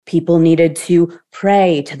People needed to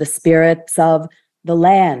pray to the spirits of the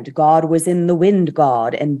land. God was in the wind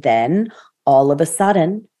god. And then all of a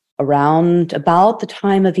sudden, around about the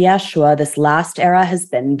time of Yeshua, this last era has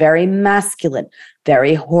been very masculine,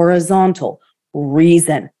 very horizontal,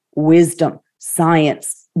 reason, wisdom,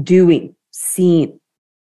 science, doing, seeing.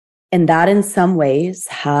 And that in some ways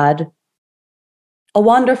had a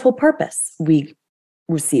wonderful purpose. We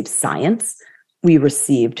received science, we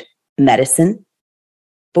received medicine,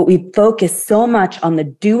 but we focus so much on the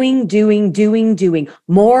doing,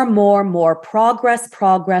 more, progress,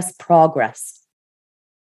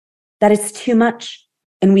 that it's too much.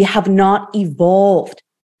 And we have not evolved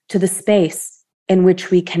to the space in which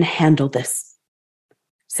we can handle this.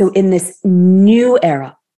 So in this new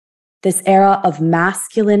era, this era of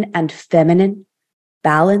masculine and feminine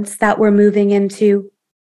balance that we're moving into,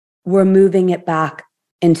 we're moving it back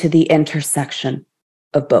into the intersection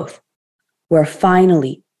of both, where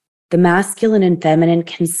finally the masculine and feminine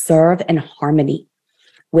can serve in harmony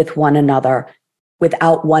with one another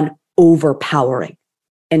without one overpowering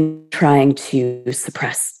and trying to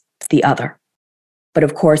suppress the other. But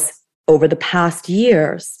of course, over the past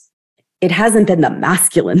years, it hasn't been the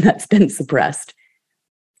masculine that's been suppressed.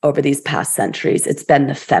 Over these past centuries, it's been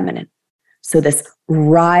the feminine. So this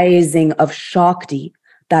rising of Shakti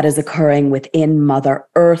that is occurring within Mother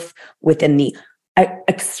Earth, within the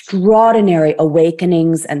extraordinary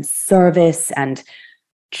awakenings and service and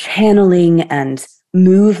channeling and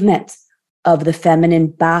movement of the feminine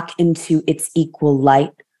back into its equal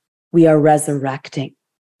light, we are resurrecting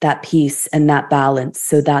that peace and that balance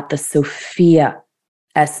so that the Sophia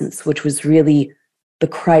essence, which was really the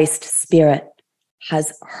Christ spirit,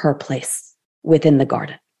 has her place within the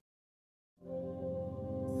garden.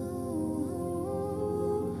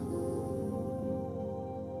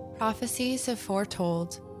 Prophecies have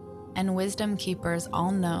foretold, and wisdom keepers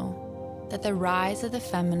all know, that the rise of the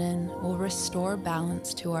feminine will restore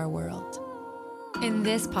balance to our world. In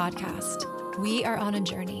this podcast, we are on a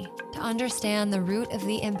journey to understand the root of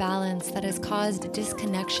the imbalance that has caused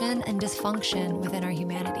disconnection and dysfunction within our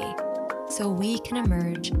humanity, so we can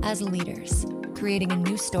emerge as leaders, creating a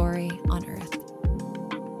new story on Earth.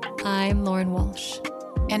 I'm Lauren Walsh.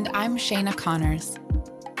 And I'm Shayna Connors.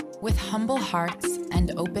 With humble hearts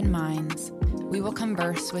and open minds, we will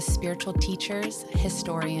converse with spiritual teachers,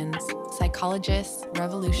 historians, psychologists,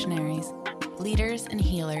 revolutionaries, leaders, and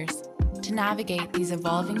healers to navigate these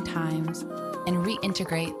evolving times and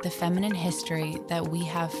reintegrate the feminine history that we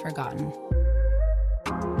have forgotten.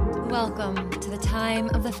 Welcome to the Time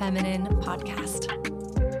of the Feminine podcast.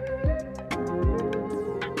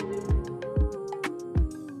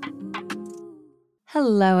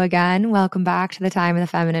 Hello again. Welcome back to the Time of the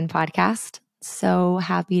Feminine podcast. So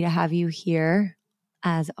happy to have you here,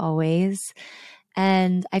 as always.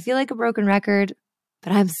 And I feel like a broken record,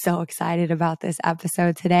 but I'm so excited about this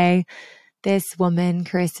episode today. This woman,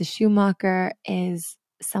 Carissa Schumacher, is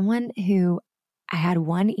someone who I had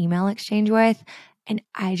one email exchange with, and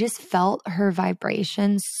I just felt her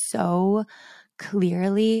vibration so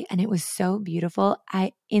clearly, and it was so beautiful.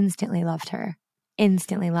 I instantly loved her.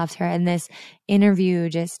 And this interview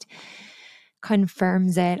just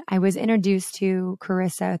confirms it. I was introduced to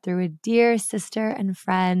Carissa through a dear sister and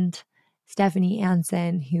friend, Stephanie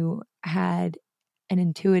Anson, who had an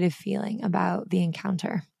intuitive feeling about the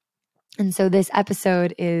encounter. And so this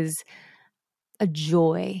episode is a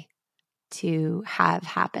joy to have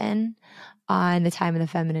happen on the Time of the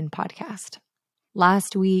Feminine podcast.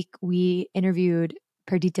 Last week, we interviewed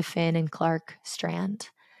Perdita Finn and Clark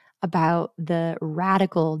Strand about the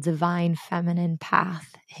radical divine feminine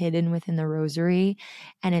path hidden within the rosary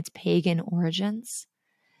and its pagan origins.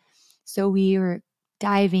 So we were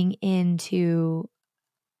diving into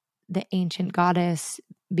the ancient goddess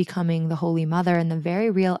becoming the Holy Mother and the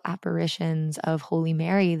very real apparitions of Holy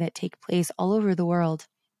Mary that take place all over the world.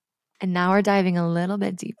 And now we're diving a little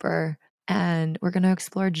bit deeper, and we're going to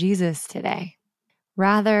explore Jesus today.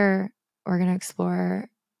 Rather, we're going to explore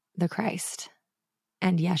the Christ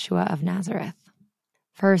and Yeshua of Nazareth.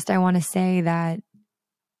 First, I want to say that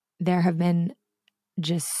there have been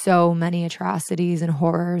just so many atrocities and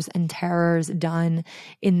horrors and terrors done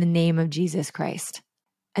in the name of Jesus Christ.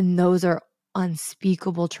 And those are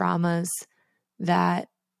unspeakable traumas that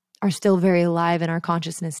are still very alive in our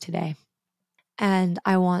consciousness today. And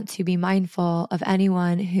I want to be mindful of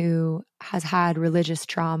anyone who has had religious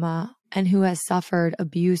trauma and who has suffered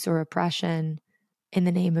abuse or oppression in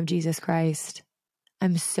the name of Jesus Christ.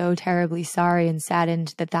 I'm so terribly sorry and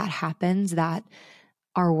saddened that that happens, that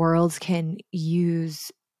our worlds can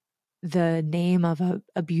use the name of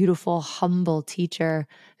a beautiful, humble teacher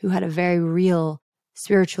who had a very real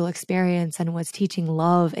spiritual experience and was teaching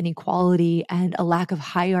love and equality and a lack of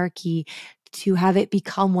hierarchy to have it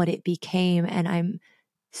become what it became. And I'm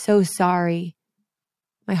so sorry.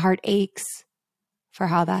 My heart aches for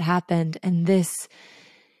how that happened. And this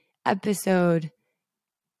episode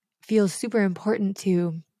feels super important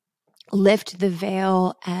to lift the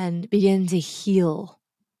veil and begin to heal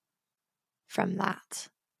from that.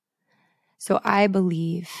 So I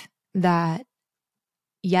believe that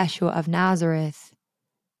Yeshua of Nazareth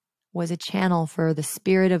was a channel for the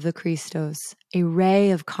spirit of the Christos, a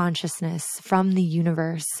ray of consciousness from the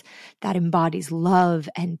universe that embodies love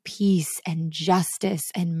and peace and justice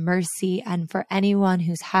and mercy. And for anyone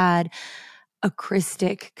who's had a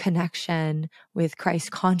Christic connection with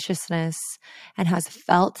Christ consciousness and has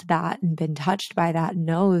felt that and been touched by that,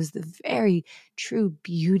 knows the very true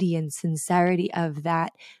beauty and sincerity of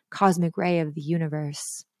that cosmic ray of the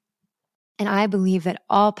universe. And I believe that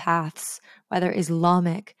all paths, whether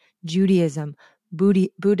Islamic, Judaism,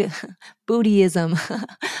 Buddhism, Buddhism,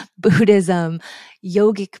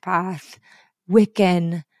 yogic path,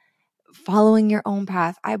 Wiccan, following your own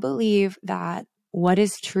path, I believe that what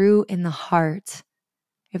is true in the heart,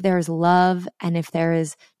 if there is love and if there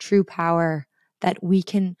is true power, that we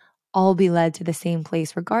can all be led to the same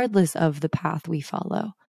place regardless of the path we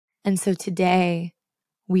follow. And so today,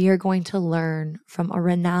 we are going to learn from a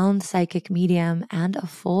renowned psychic medium and a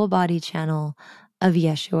full body channel of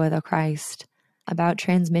Yeshua the Christ about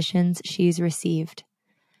transmissions she's received.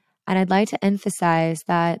 And I'd like to emphasize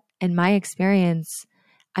that in my experience,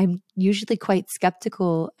 I'm usually quite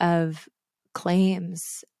skeptical of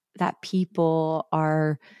claims that people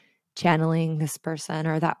are channeling this person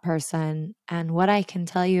or that person. And what I can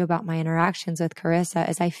tell you about my interactions with Carissa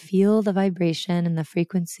is I feel the vibration and the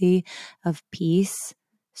frequency of peace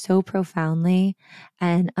so profoundly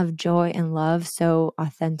and of joy and love so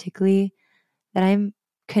authentically that I'm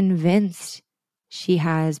convinced she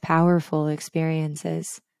has powerful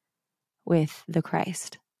experiences with the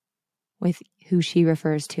Christ, with who she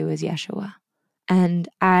refers to as Yeshua. And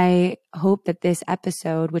I hope that this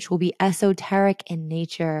episode, which will be esoteric in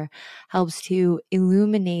nature, helps to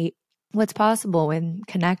illuminate what's possible when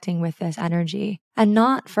connecting with this energy, and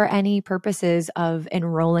not for any purposes of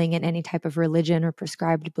enrolling in any type of religion or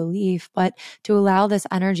prescribed belief, but to allow this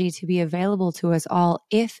energy to be available to us all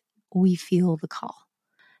if we feel the call.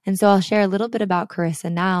 And so I'll share a little bit about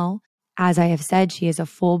Carissa now. As I have said, she is a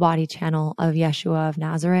full body channel of Yeshua of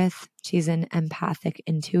Nazareth. She's an empathic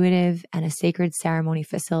intuitive and a sacred ceremony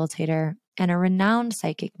facilitator and a renowned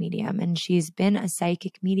psychic medium. And she's been a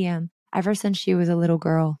psychic medium ever since she was a little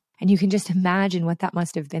girl. And you can just imagine what that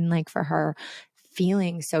must have been like for her,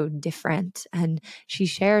 feeling so different. And she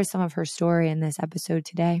shares some of her story in this episode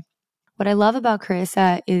today. What I love about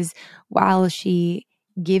Carissa is while she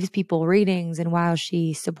gives people readings and while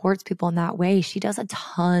she supports people in that way, she does a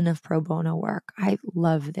ton of pro bono work. I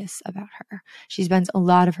love this about her. She spends a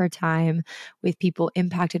lot of her time with people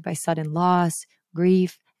impacted by sudden loss,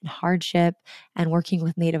 grief, and hardship, and working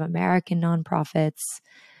with Native American nonprofits.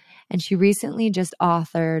 And she recently just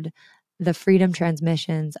authored The Freedom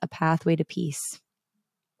Transmissions, A Pathway to Peace.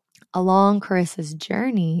 Along Carissa's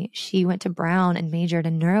journey, she went to Brown and majored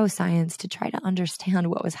in neuroscience to try to understand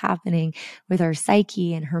what was happening with her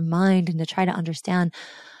psyche and her mind, and to try to understand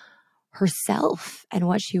herself and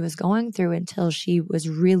what she was going through until she was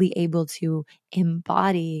really able to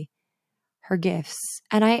embody her gifts.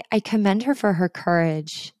 And I commend her for her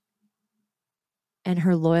courage and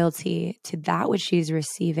her loyalty to that which she's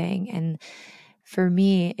receiving. And for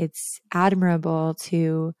me, it's admirable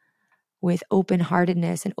to, with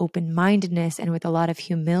open-heartedness and open-mindedness and with a lot of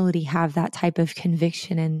humility, have that type of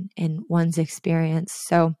conviction in one's experience.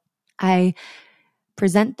 So I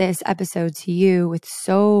present this episode to you with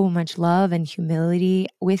so much love and humility,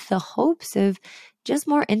 with the hopes of just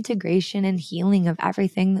more integration and healing of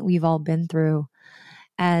everything that we've all been through.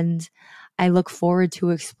 And I look forward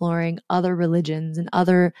to exploring other religions and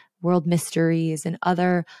other world mysteries and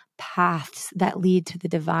other paths that lead to the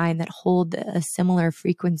divine, that hold a similar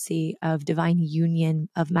frequency of divine union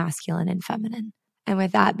of masculine and feminine. And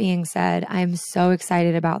with that being said, I'm so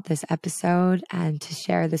excited about this episode and to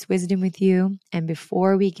share this wisdom with you. And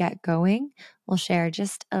before we get going, we'll share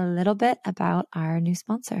just a little bit about our new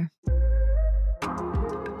sponsor,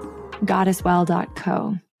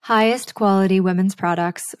 GoddessWell.co. Highest quality women's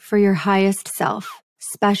products for your highest self,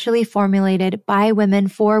 specially formulated by women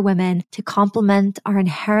for women to complement our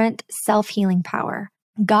inherent self-healing power.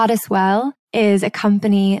 Goddess Well is a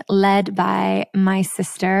company led by my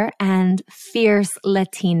sister and fierce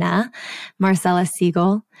Latina, Marcella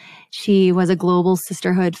Siegel. She was a global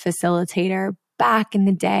sisterhood facilitator back in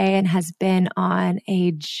the day and has been on a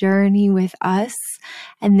journey with us.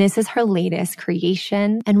 And this is her latest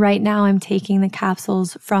creation. And right now I'm taking the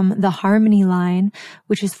capsules from the Harmony line,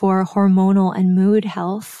 which is for hormonal and mood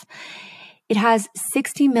health. It has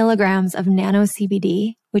 60 milligrams of nano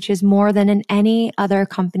CBD, which is more than in any other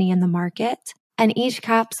company in the market. And each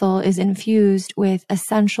capsule is infused with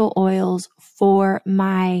essential oils for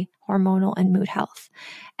my hormonal and mood health.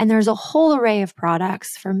 And there's a whole array of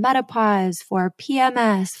products for menopause, for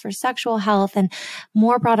PMS, for sexual health, and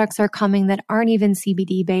more products are coming that aren't even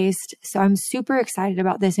CBD based. So I'm super excited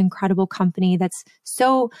about this incredible company that's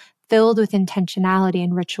so filled with intentionality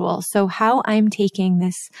and ritual. So how I'm taking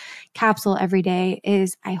this capsule every day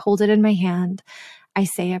is I hold it in my hand, I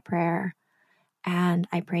say a prayer, and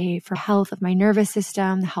I pray for health of my nervous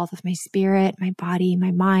system, the health of my spirit, my body,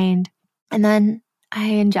 my mind. And then I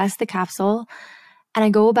ingest the capsule and I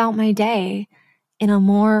go about my day in a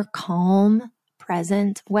more calm,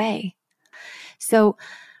 present way. So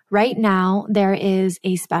right now there is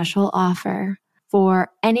a special offer for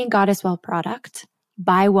any Goddess Well product.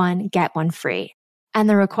 Buy one, get one free. And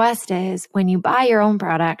the request is when you buy your own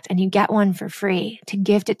product and you get one for free, to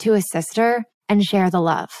gift it to a sister and share the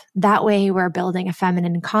love. That way we're building a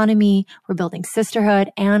feminine economy, we're building sisterhood,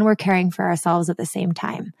 and we're caring for ourselves at the same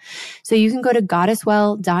time. So you can go to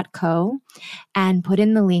goddesswell.co and put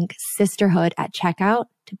in the link sisterhood at checkout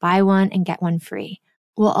to buy one and get one free.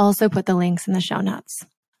 We'll also put the links in the show notes.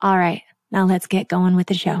 All right, now let's get going with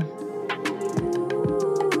the show.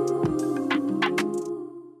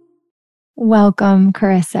 Welcome,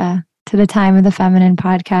 Carissa, to the Time of the Feminine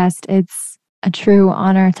podcast. It's a true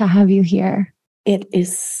honor to have you here. It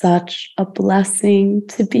is such a blessing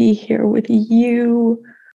to be here with you,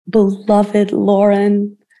 beloved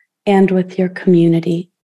Lauren, and with your community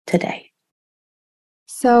today.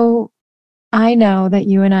 So I know that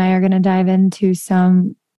you and I are going to dive into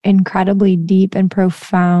some incredibly deep and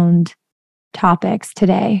profound topics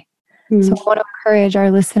today. So I want to encourage our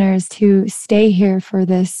listeners to stay here for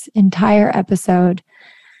this entire episode.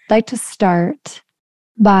 I'd like to start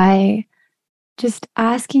by just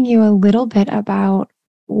asking you a little bit about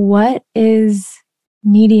what is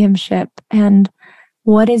mediumship and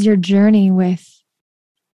what is your journey with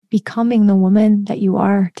becoming the woman that you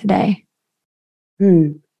are today?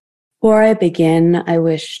 Before I begin, I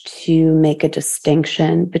wish to make a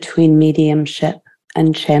distinction between mediumship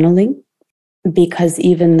and channeling, because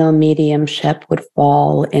even though mediumship would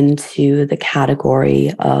fall into the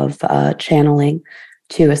category of channeling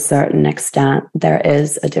to a certain extent, there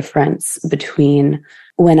is a difference between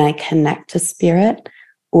when I connect to spirit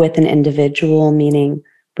with an individual, meaning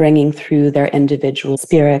bringing through their individual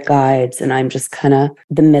spirit guides, and I'm just kind of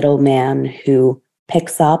the middleman who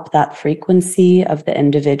picks up that frequency of the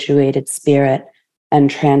individuated spirit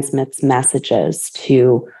and transmits messages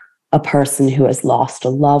to a person who has lost a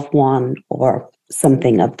loved one or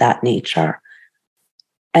something of that nature.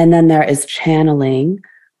 And then there is channeling.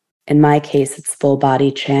 In my case, it's full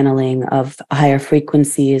body channeling of higher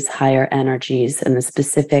frequencies, higher energies, and the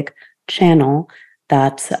specific channel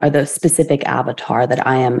that, or the specific avatar that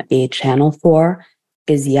I am a channel for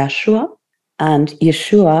is Yeshua. And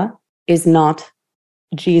Yeshua is not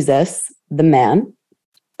Jesus, the man.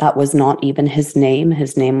 That was not even his name.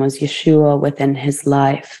 His name was Yeshua within his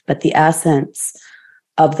life. But the essence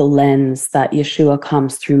of the lens that Yeshua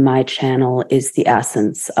comes through my channel is the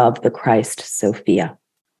essence of the Christ Sophia.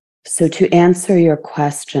 So to answer your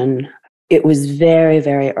question, it was very,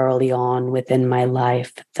 very early on within my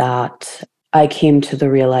life that I came to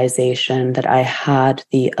the realization that I had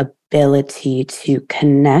the ability to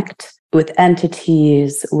connect with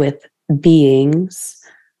entities, with beings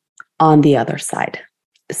on the other side,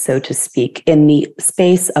 so to speak, in the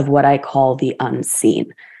space of what I call the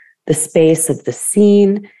unseen. The space of the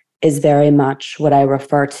seen is very much what I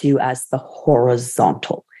refer to as the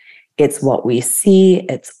horizontal. It's what we see,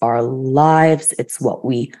 it's our lives, it's what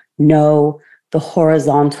we know. The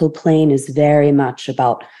horizontal plane is very much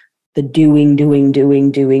about the doing,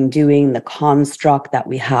 the construct that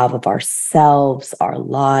we have of ourselves, our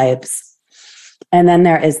lives. And then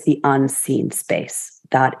there is the unseen space.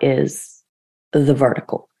 That is the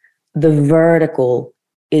vertical. The vertical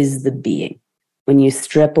is the being. When you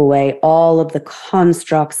strip away all of the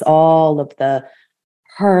constructs, all of the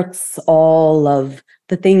hurts, all of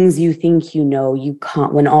the things you think you know, you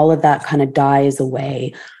can't, when all of that kind of dies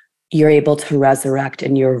away, you're able to resurrect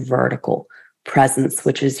in your vertical presence,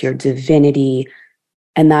 which is your divinity.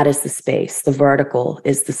 And that is the space. The vertical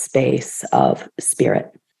is the space of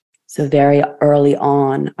spirit. So very early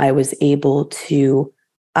on, I was able to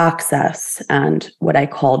access and what I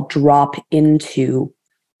call drop into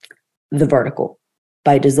the vertical,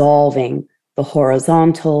 by dissolving the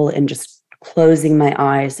horizontal and just closing my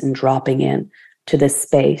eyes and dropping in to this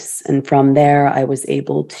space. And from there, I was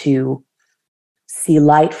able to see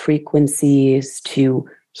light frequencies, to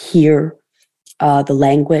hear the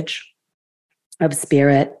language of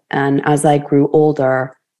spirit. And as I grew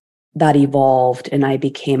older, that evolved and I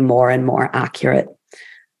became more and more accurate.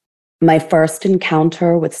 My first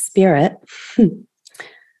encounter with spirit,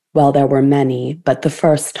 well, there were many, but the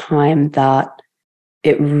first time that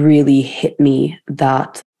it really hit me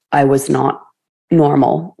that I was not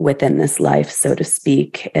normal within this life, so to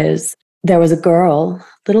speak, is there was a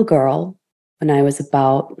little girl, when I was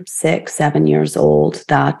about 6, 7 years old,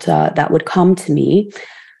 that would come to me,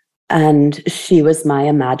 and she was my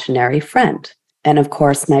imaginary friend. And of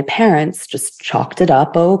course, my parents just chalked it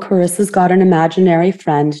up. Oh, Carissa's got an imaginary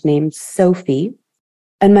friend named Sophie.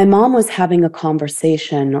 And my mom was having a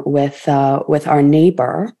conversation with our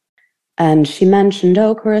neighbor, and she mentioned,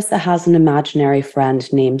 oh, Carissa has an imaginary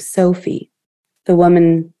friend named Sophie.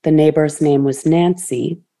 The neighbor's name was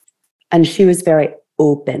Nancy, and she was very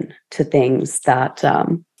open to things that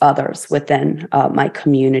others within my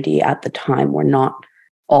community at the time were not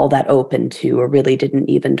all that open to, or really didn't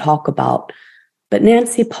even talk about. But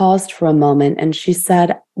Nancy paused for a moment and she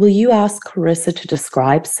said, will you ask Carissa to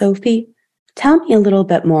describe Sophie? Tell me a little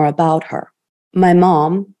bit more about her. My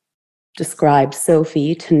mom described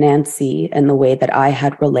Sophie to Nancy in the way that I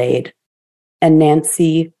had relayed, and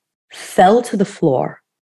Nancy fell to the floor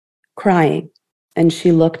crying. And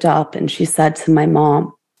she looked up and she said to my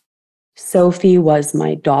mom, Sophie was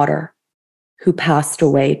my daughter who passed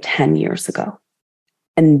away 10 years ago.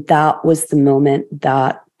 And that was the moment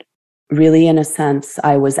that really, in a sense,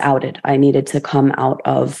 I was outed. I needed to come out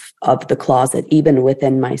of the closet, even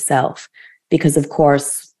within myself. Because of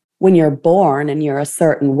course, when you're born and you're a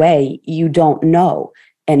certain way, you don't know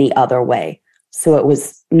any other way. So it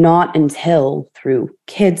was not until through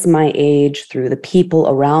kids my age, through the people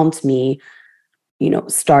around me,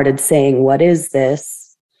 started saying, what is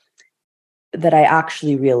this? That I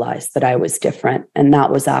actually realized that I was different. And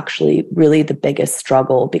that was actually really the biggest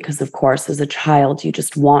struggle, because of course, as a child, you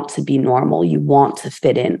just want to be normal. You want to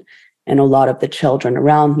fit in. And a lot of the children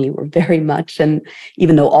around me were very much, and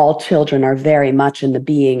even though all children are very much in the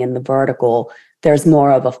being in the vertical, there's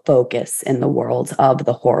more of a focus in the world of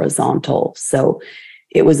the horizontal. So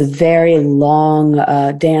it was a very long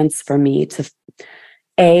dance for me to,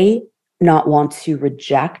 not want to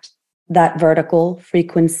reject that vertical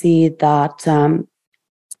frequency that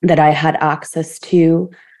I had access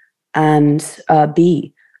to, and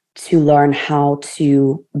B, to learn how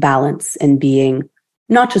to balance in being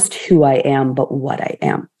not just who I am, but what I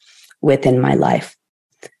am within my life.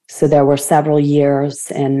 So there were several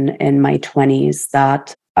years in my 20s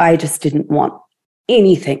that I just didn't want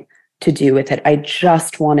anything to do with it. I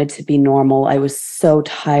just wanted to be normal. I was so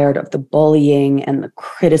tired of the bullying and the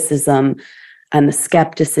criticism and the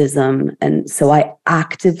skepticism. And so I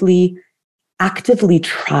actively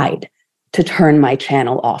tried to turn my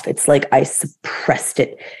channel off. It's like I suppressed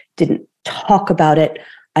it, didn't talk about it.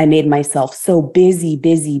 I made myself so busy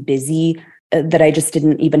that I just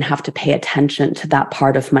didn't even have to pay attention to that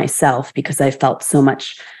part of myself, because I felt so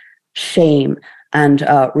much shame and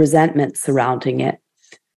resentment surrounding it.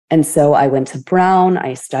 And so I went to Brown,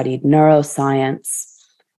 I studied neuroscience.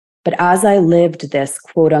 But as I lived this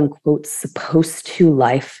quote unquote supposed to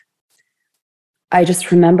life, I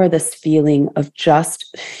just remember this feeling of just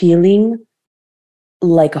feeling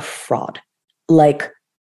like a fraud. Like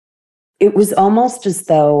it was almost as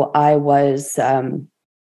though I was an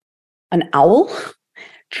owl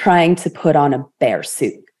trying to put on a bear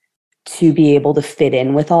suit to be able to fit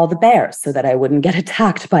in with all the bears so that I wouldn't get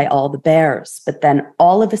attacked by all the bears. But then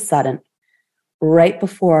all of a sudden, right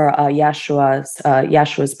before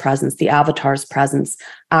Yeshua's presence, the avatar's presence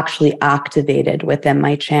actually activated within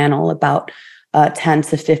my channel about 10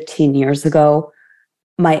 to 15 years ago,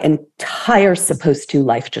 my entire supposed to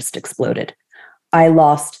life just exploded. I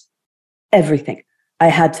lost everything. I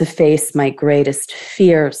had to face my greatest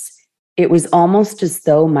fears. It was almost as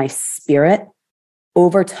though my spirit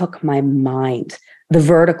overtook my mind. The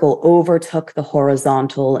vertical overtook the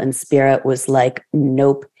horizontal, and spirit was like,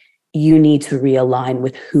 nope, you need to realign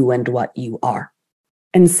with who and what you are.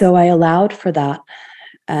 And so I allowed for that.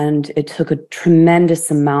 And it took a tremendous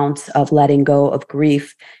amount of letting go of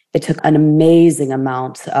grief. It took an amazing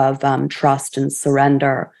amount of trust and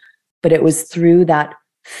surrender. But it was through that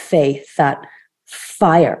faith, that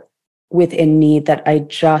fire within me, that I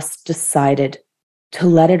just decided to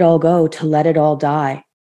let it all go, to let it all die.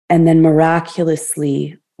 And then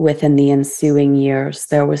miraculously, within the ensuing years,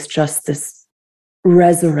 there was just this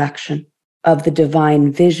resurrection of the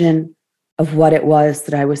divine vision of what it was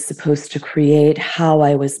that I was supposed to create, how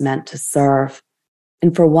I was meant to serve.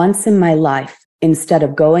 And for once in my life, instead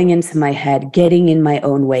of going into my head, getting in my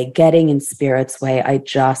own way, getting in spirit's way, I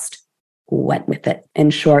just went with it.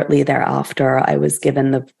 And shortly thereafter, I was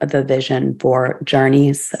given the vision for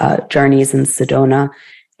Journeys in Sedona,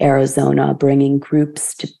 Arizona, bringing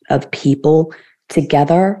groups of people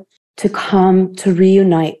together to come to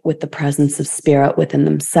reunite with the presence of spirit within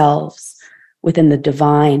themselves, within the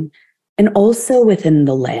divine, and also within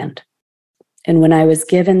the land. And when I was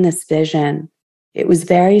given this vision, it was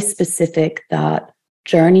very specific that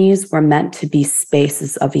journeys were meant to be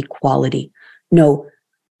spaces of equality. No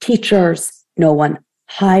teachers, no one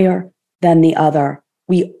higher than the other.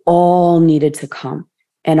 We all needed to come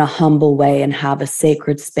in a humble way and have a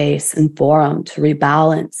sacred space and forum to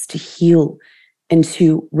rebalance, to heal, and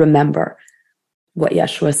to remember what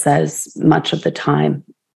Yeshua says much of the time,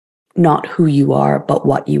 not who you are, but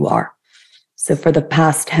what you are. So for the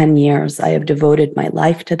past 10 years, I have devoted my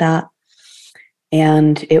life to that.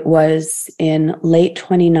 And it was in late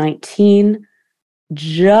 2019,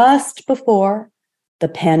 just before the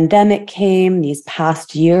pandemic came, these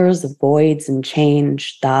past years of voids and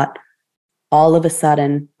change, that all of a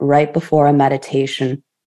sudden, right before a meditation,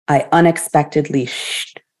 I unexpectedly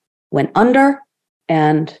went under,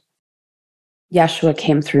 and Yeshua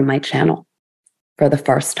came through my channel for the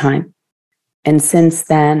first time. And since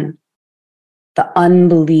then, the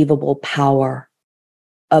unbelievable power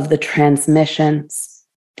of the transmissions,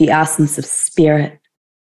 the essence of spirit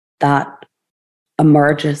that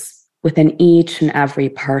emerges within each and every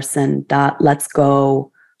person, that lets go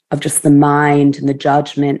of just the mind and the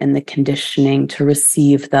judgment and the conditioning to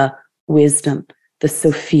receive the wisdom, the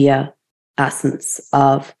Sophia essence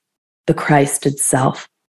of the Christ itself.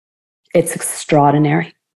 It's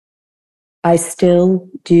extraordinary. I still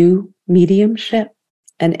do mediumship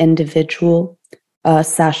and individual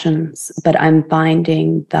sessions, but I'm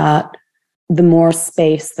finding that the more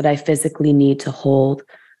space that I physically need to hold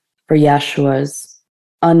for Yeshua's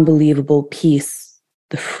unbelievable peace,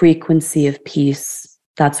 the frequency of peace,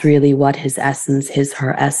 that's really what his essence,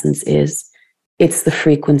 her essence is. It's the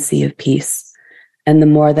frequency of peace. And the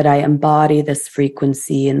more that I embody this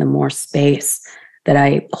frequency and the more space that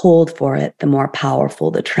I hold for it, the more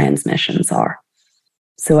powerful the transmissions are.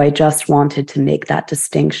 So I just wanted to make that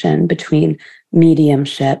distinction between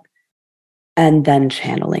mediumship and then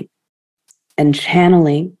channeling. And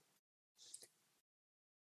channeling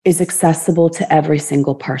is accessible to every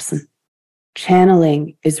single person.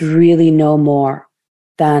 Channeling is really no more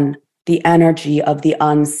than the energy of the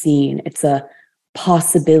unseen. It's a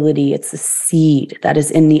possibility, it's a seed that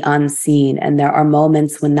is in the unseen. And there are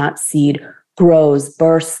moments when that seed grows,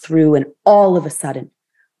 bursts through, and all of a sudden,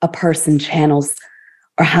 a person channels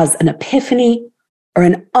or has an epiphany or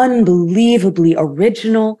an unbelievably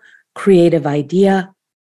original, creative idea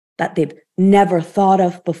that they've never thought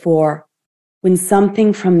of before. When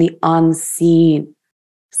something from the unseen,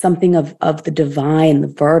 something of the divine, the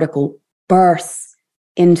vertical, bursts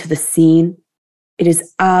into the seen, it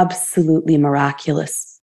is absolutely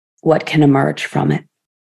miraculous what can emerge from it.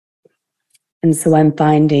 And so I'm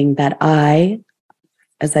finding that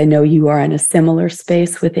as I know you are in a similar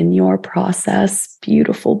space within your process,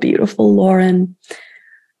 beautiful, beautiful Lauren,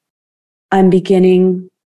 I'm beginning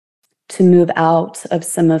to move out of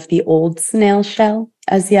some of the old snail shell,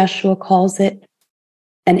 as Yeshua calls it,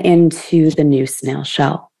 and into the new snail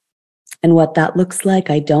shell. And what that looks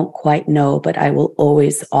like, I don't quite know, but I will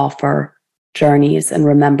always offer journeys and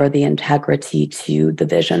remember the integrity to the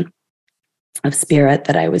vision of spirit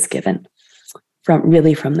that I was given from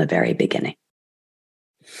the very beginning.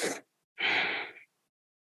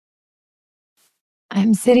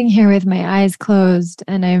 I'm sitting here with my eyes closed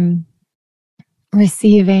and I'm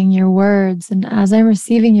receiving your words. And as I'm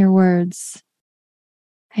receiving your words,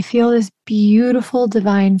 I feel this beautiful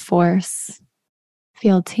divine force,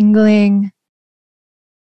 feel tingling.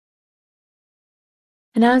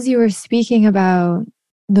 And as you were speaking about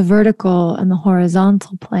the vertical and the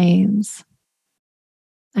horizontal planes,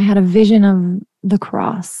 I had a vision of the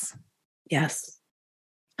cross. Yes.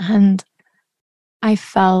 And I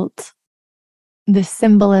felt the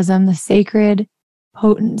symbolism, the sacred,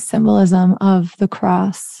 potent symbolism of the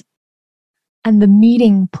cross and the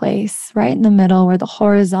meeting place right in the middle where the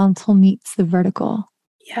horizontal meets the vertical.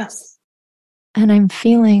 Yes. And I'm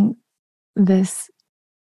feeling this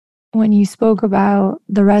when you spoke about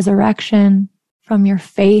the resurrection from your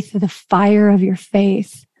faith, the fire of your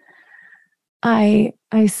faith. I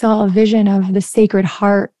saw a vision of the Sacred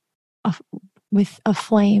Heart with a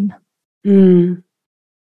flame. Mm.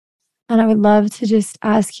 And I would love to just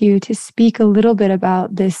ask you to speak a little bit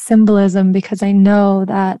about this symbolism, because I know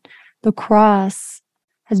that the cross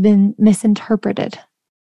has been misinterpreted.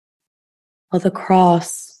 Well, the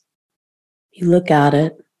cross, you look at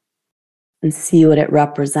it and see what it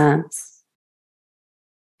represents.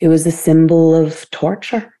 It was a symbol of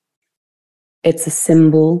torture. It's a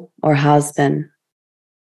symbol, or has been,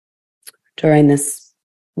 during this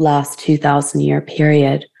last 2,000-year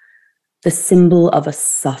period, the symbol of a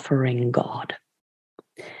suffering God.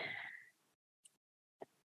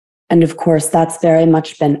 And of course, that's very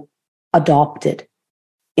much been adopted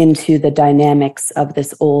into the dynamics of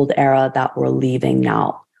this old era that we're leaving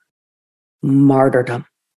now. Martyrdom,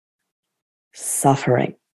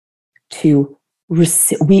 suffering,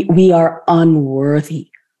 we are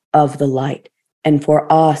unworthy of the light. And for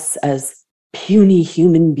us as puny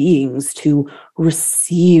human beings to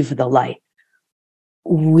receive the light,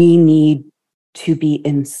 we need to be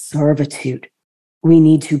in servitude. We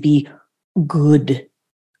need to be good.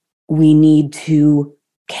 We need to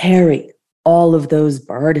carry all of those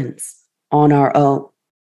burdens on our own.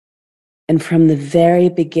 And from the very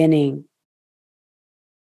beginning,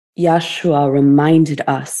 Yeshua reminded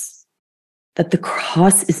us that the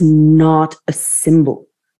cross is not a symbol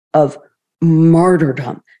of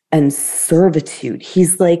martyrdom and servitude.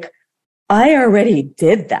 He's like, I already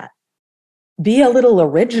did that. Be a little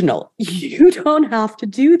original. You don't have to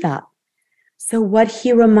do that. So what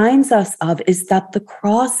he reminds us of is that the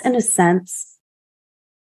cross, in a sense,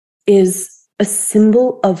 is a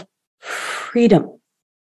symbol of freedom.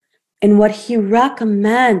 And what he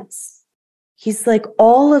recommends, he's like,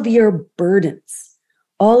 all of your burdens,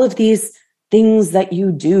 all of these things that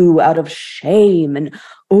you do out of shame and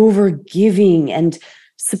overgiving and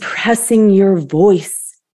suppressing your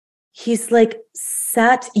voice, he's like,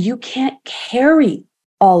 you can't carry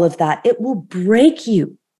all of that. It will break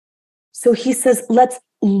you. So he says, let's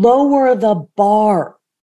lower the bar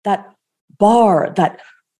that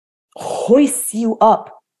hoists you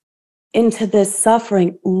up into this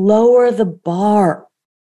suffering. Lower the bar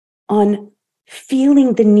on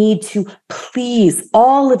feeling the need to please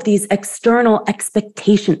all of these external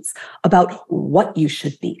expectations about what you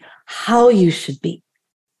should be, how you should be.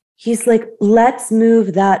 He's like, let's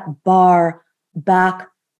move that bar back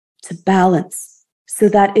to balance, so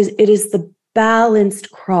that it is the balanced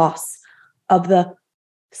cross of the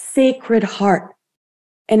Sacred Heart.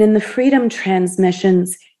 And in the Freedom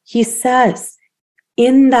Transmissions, he says,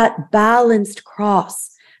 in that balanced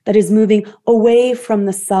cross that is moving away from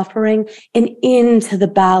the suffering and into the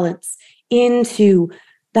balance, into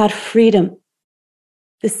that freedom,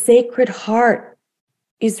 the Sacred Heart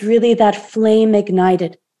is really that flame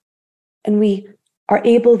ignited. And we are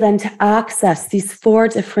able then to access these 4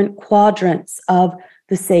 different quadrants of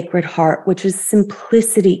the Sacred Heart, which is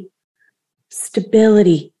simplicity,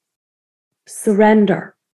 stability,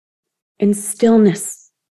 surrender, and stillness.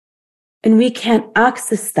 And we can't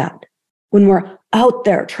access that when we're out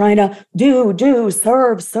there trying to do,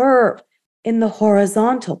 serve in the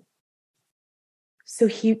horizontal. So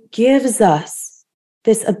he gives us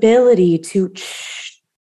this ability to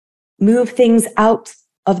move things out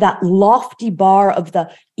of that lofty bar of the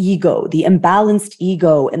ego, the imbalanced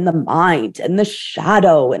ego and the mind and the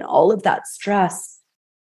shadow and all of that stress.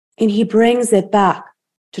 And he brings it back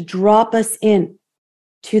to drop us in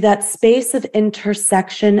to that space of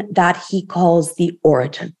intersection that he calls the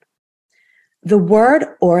origin. The word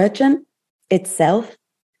origin itself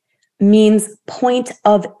means point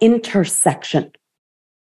of intersection.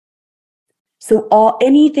 So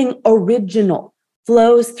anything original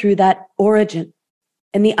flows through that origin.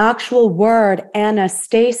 And the actual word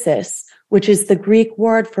anastasis, which is the Greek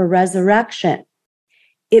word for resurrection,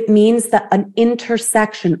 it means that an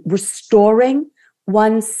intersection, restoring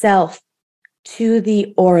oneself to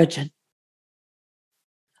the origin.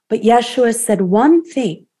 But Yeshua said one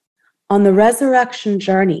thing on the resurrection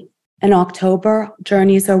journey. In October,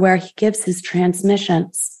 journeys are where he gives his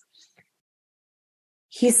transmissions.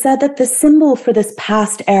 He said that the symbol for this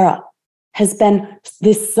past era has been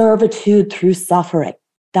this servitude through suffering,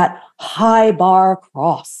 that high bar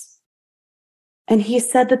cross. And he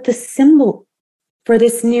said that the symbol for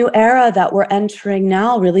this new era that we're entering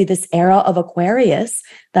now, really this era of Aquarius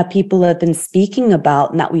that people have been speaking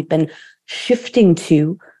about and that we've been shifting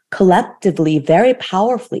to collectively, very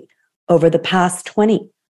powerfully over the past 20,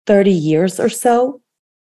 30 years or so.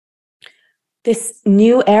 This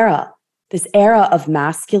new era, this era of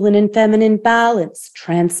masculine and feminine balance,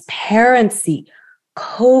 transparency,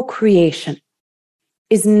 co-creation,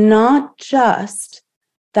 is not just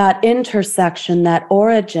that intersection, that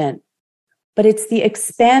origin, but it's the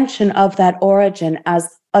expansion of that origin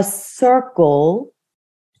as a circle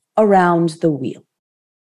around the wheel.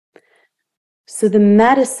 So the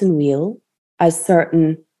medicine wheel, as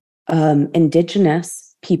certain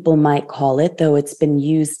indigenous people might call it, though it's been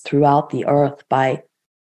used throughout the earth by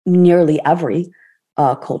nearly every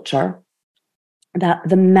culture, that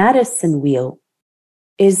the medicine wheel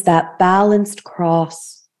is that balanced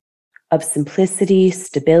cross of simplicity,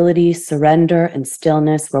 stability, surrender, and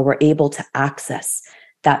stillness, where we're able to access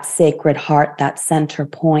that sacred heart, that center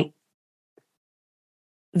point.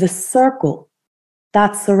 The circle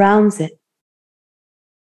that surrounds it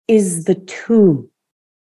is the tomb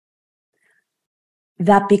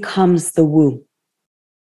that becomes the womb.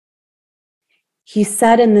 He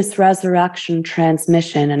said in this resurrection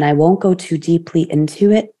transmission, and I won't go too deeply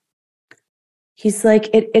into it, he's like,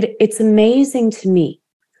 it's amazing to me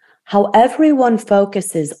how everyone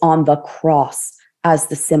focuses on the cross as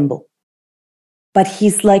the symbol. But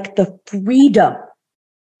he's like, the freedom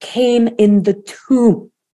came in the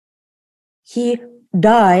tomb. He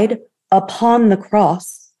died upon the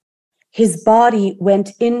cross. His body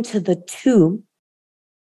went into the tomb.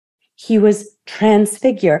 He was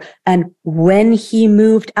transfigured. And when he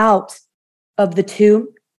moved out of the tomb,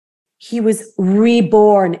 he was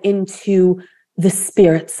reborn into the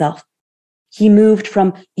spirit self. He moved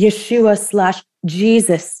from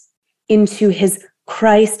Yeshua/Jesus into his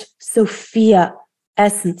Christ Sophia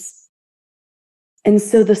essence. And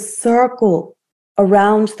so the circle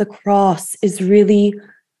around the cross is really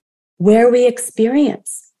where we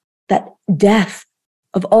experience that death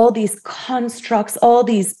of all these constructs, all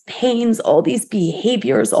these pains, all these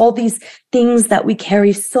behaviors, all these things that we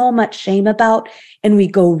carry so much shame about, and we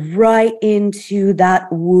go right into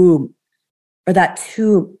that womb or that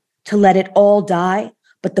tomb to let it all die.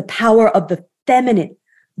 But the power of the feminine,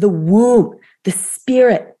 the womb, the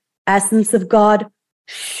spirit, essence of God,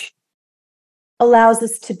 allows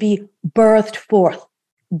us to be birthed forth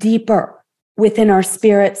deeper within our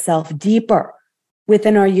spirit self, deeper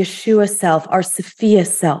within our Yeshua self, our Sophia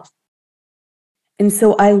self. And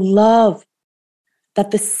so I love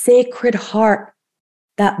that the sacred heart,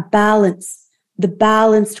 that balance, the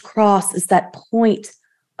balanced cross is that point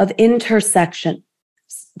of intersection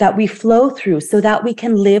that we flow through so that we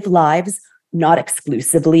can live lives not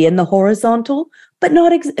exclusively in the horizontal, but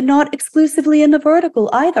not exclusively in the vertical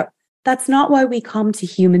either. That's not why we come to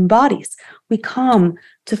human bodies. We come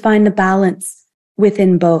to find the balance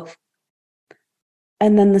within both.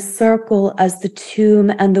 And then the circle as the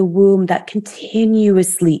tomb and the womb that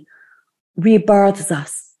continuously rebirths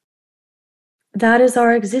us. That is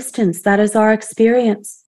our existence. That is our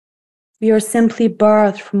experience. We are simply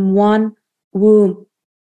birthed from one womb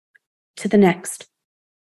to the next.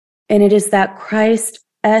 And it is that Christ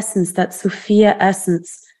essence, that Sophia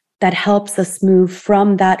essence, that helps us move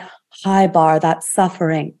from that high bar, that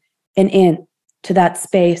suffering, and in to that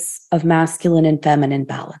space of masculine and feminine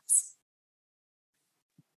balance.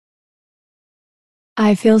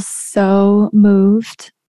 I feel so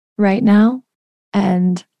moved right now.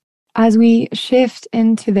 And as we shift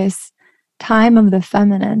into this time of the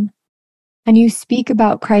feminine, and you speak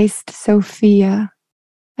about Christ Sophia,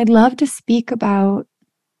 I'd love to speak about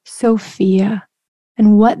Sophia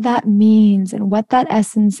and what that means and what that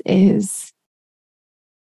essence is.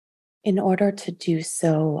 In order to do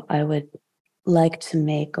so, I would like to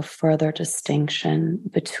make a further distinction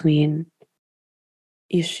between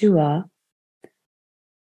Yeshua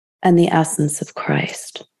and the essence of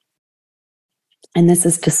Christ. And this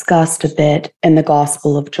is discussed a bit in the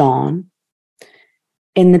Gospel of John.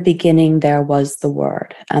 In the beginning, there was the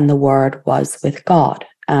Word, and the Word was with God,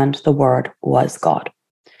 and the Word was God.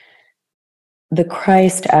 The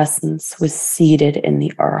Christ essence was seated in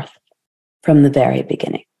the earth from the very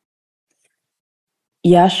beginning.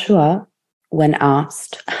 Yeshua, when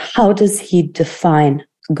asked, how does he define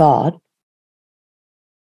God?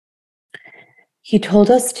 He told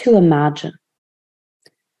us to imagine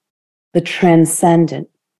the transcendent,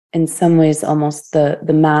 in some ways almost the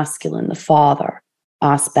masculine, the father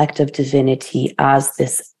aspect of divinity as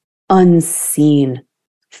this unseen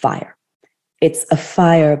fire. It's a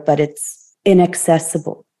fire, but it's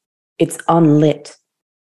inaccessible. It's unlit.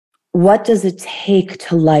 What does it take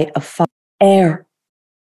to light a fire? Air,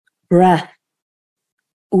 breath,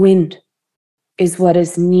 wind is what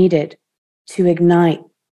is needed to ignite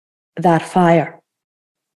that fire.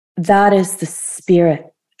 That is the spirit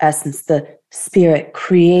essence, the spirit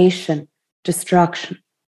creation, destruction.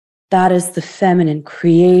 That is the feminine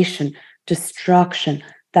creation, destruction,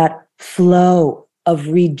 that flow of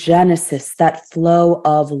regenesis, that flow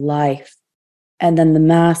of life. And then the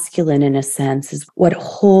masculine, in a sense, is what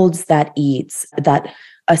holds that eads, that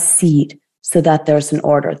a seed. so that there's an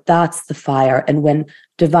order. That's the fire. And when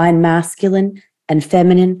divine masculine and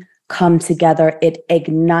feminine come together, it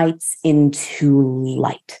ignites into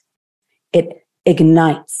light. It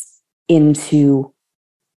ignites into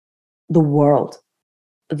the world,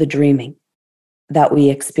 the dreaming that we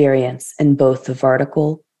experience in both the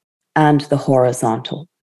vertical and the horizontal.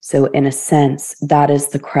 So in a sense, that is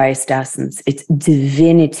the Christ essence. It's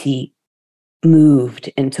divinity moved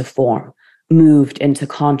into form, moved into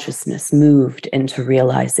consciousness, moved into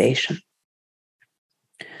realization.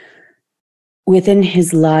 Within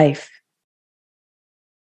his life,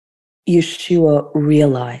 Yeshua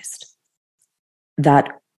realized that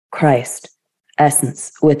Christ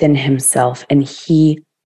essence within himself, and he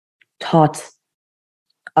taught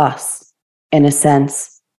us, in a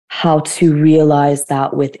sense, how to realize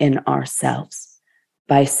that within ourselves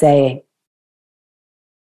by saying,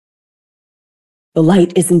 the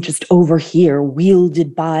light isn't just over here,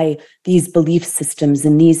 wielded by these belief systems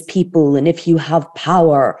and these people. And if you have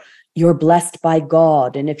power, you're blessed by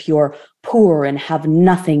God. And if you're poor and have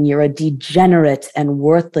nothing, you're a degenerate and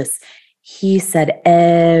worthless. He said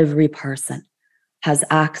every person has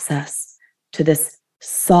access to this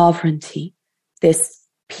sovereignty, this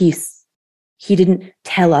peace. He didn't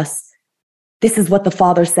tell us, this is what the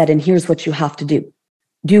Father said, and here's what you have to do.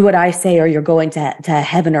 Do what I say, or you're going to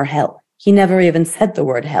heaven or hell. He never even said the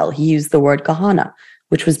word hell. He used the word Gehenna,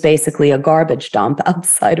 which was basically a garbage dump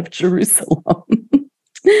outside of Jerusalem.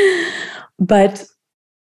 But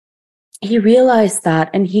he realized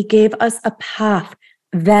that, and he gave us a path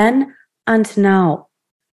then and now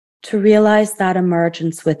to realize that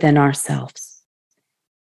emergence within ourselves.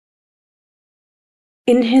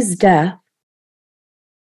 In his death,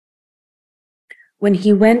 when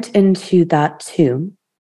he went into that tomb,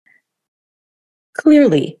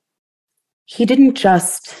 clearly, he didn't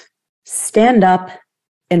just stand up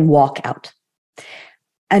and walk out.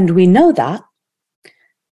 And we know that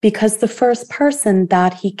because the first person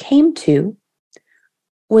that he came to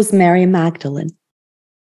was Mary Magdalene.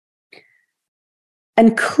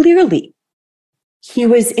 And clearly, he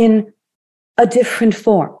was in a different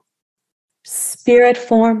form, spirit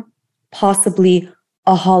form, possibly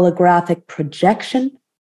a holographic projection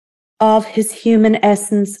of his human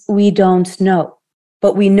essence. We don't know.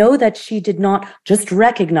 But we know that she did not just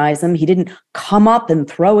recognize him. He didn't come up and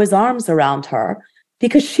throw his arms around her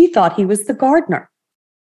because she thought he was the gardener.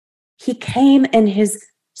 He came in his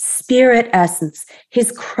spirit essence,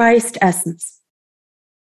 his Christ essence.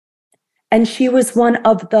 And she was one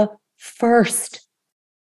of the first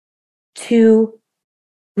to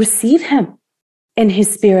receive him in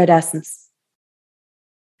his spirit essence.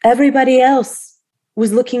 Everybody else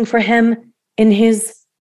was looking for him in his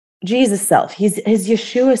Jesus self, his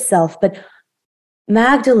Yeshua self, but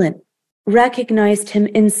Magdalene recognized him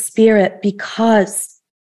in spirit because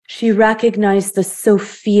she recognized the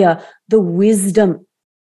Sophia, the wisdom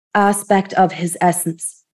aspect of his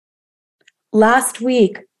essence. Last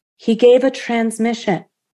week, he gave a transmission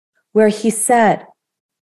where he said,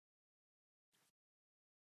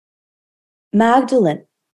 Magdalene,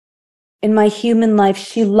 in my human life,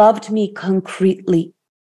 she loved me concretely.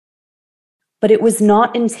 But it was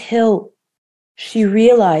not until she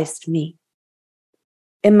realized me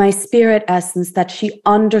in my spirit essence that she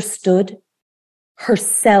understood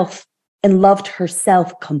herself and loved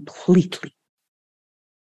herself completely.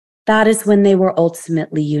 That is when they were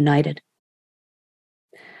ultimately united.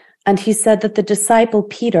 And he said that the disciple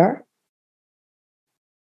Peter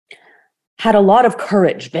had a lot of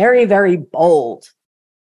courage, very, very bold,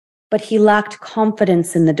 but he lacked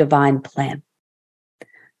confidence in the divine plan.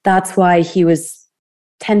 That's why he was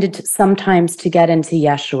tended to, sometimes to get into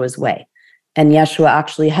Yeshua's way. And Yeshua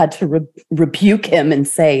actually had to rebuke him and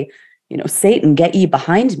say, Satan, get ye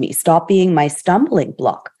behind me. Stop being my stumbling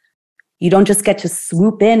block. You don't just get to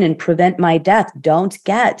swoop in and prevent my death. Don't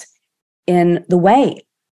get in the way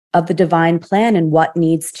of the divine plan and what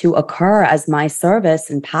needs to occur as my service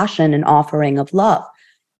and passion and offering of love.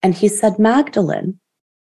 And he said, Magdalene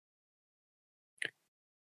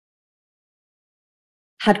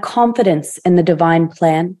had confidence in the divine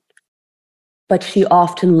plan, but she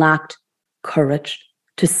often lacked courage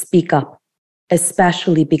to speak up,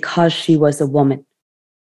 especially because she was a woman.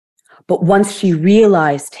 But once she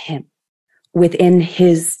realized him within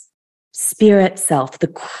his spirit self, the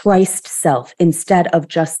Christ self, instead of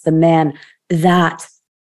just the man, that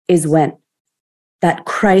is when that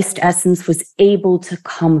Christ essence was able to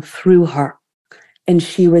come through her, and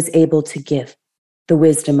she was able to give the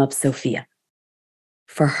wisdom of Sophia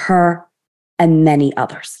for her and many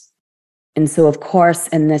others. And so, of course,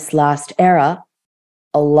 in this last era,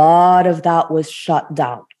 a lot of that was shut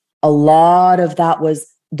down. a lot of that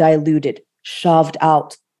was diluted, shoved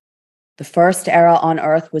out. The first era on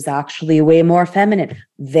earth was actually way more feminine,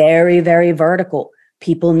 very, very vertical.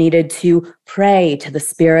 People needed to pray to the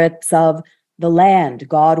spirits of the land.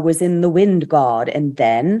 God was in the wind god. And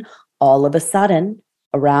then all of a sudden,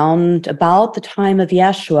 around about the time of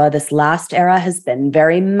Yeshua, this last era has been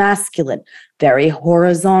very masculine, very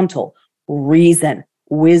horizontal, reason,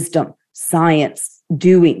 wisdom, science,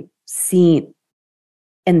 doing, seeing.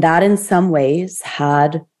 And that in some ways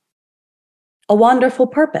had a wonderful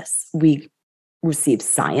purpose. We received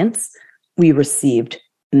science, we received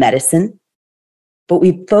medicine, but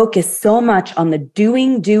we focused so much on the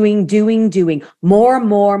doing,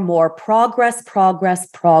 more, progress,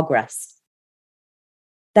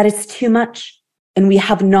 that it's too much. And we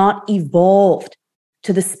have not evolved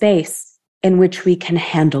to the space in which we can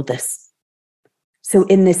handle this. So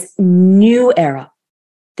in this new era,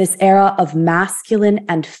 this era of masculine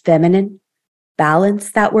and feminine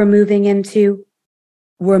balance that we're moving into,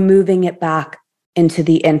 we're moving it back into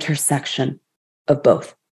the intersection of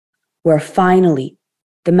both, where finally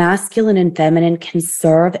the masculine and feminine can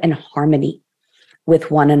serve in harmony with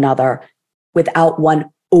one another without one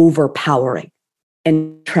overpowering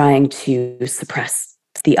and trying to suppress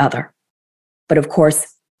the other. But of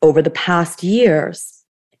course, over the past years,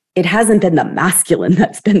 it hasn't been the masculine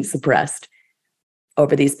that's been suppressed.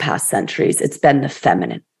 Over these past centuries, it's been the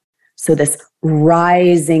feminine. So this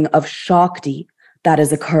rising of Shakti that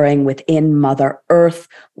is occurring within Mother Earth,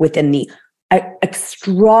 within the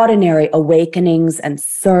extraordinary awakenings and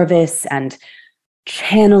service and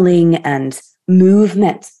channeling and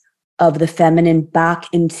movement of the feminine back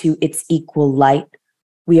into its equal light,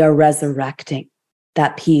 we are resurrecting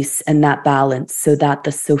that peace and that balance so that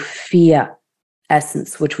the Sophia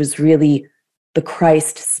essence, which was really the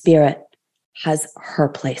Christ spirit, has her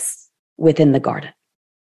place within the garden.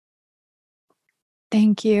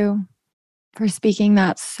 Thank you for speaking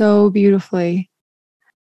that so beautifully.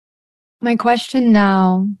 My question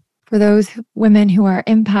now, for those women who are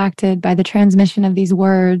impacted by the transmission of these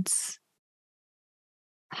words,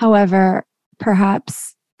 however,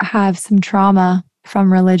 perhaps have some trauma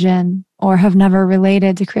from religion or have never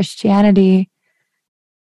related to Christianity,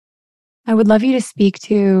 I would love you to speak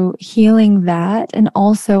to healing that, and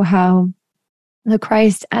also how the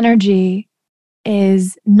Christ energy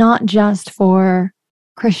is not just for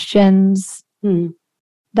Christians,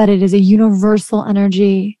 that it is a universal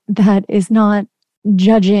energy that is not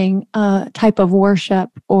judging a type of worship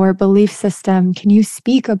or belief system. Can you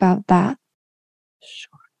speak about that?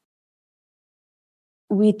 Sure.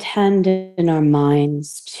 We tend in our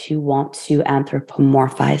minds to want to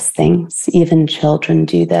anthropomorphize things. Even children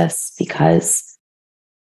do this because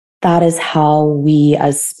that is how we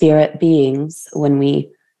as spirit beings, when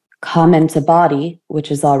we come into body,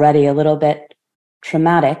 which is already a little bit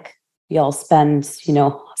traumatic, we all spend,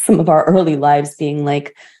 some of our early lives being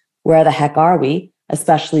like, where the heck are we?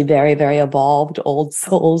 Especially very, very evolved old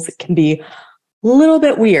souls. It can be a little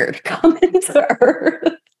bit weird coming to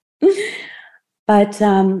Earth. But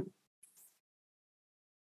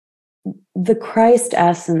the Christ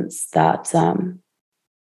essence that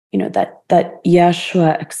that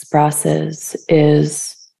Yeshua expresses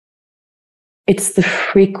it's the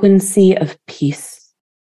frequency of peace.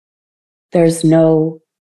 There's no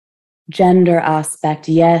gender aspect.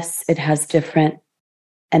 Yes, it has different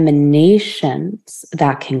emanations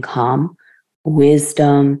that can come,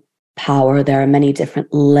 wisdom, power. There are many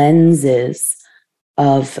different lenses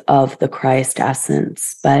of the Christ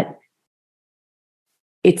essence, but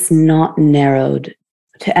it's not narrowed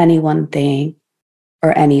to any one thing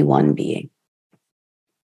or any one being.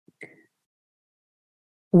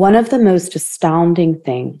 One of the most astounding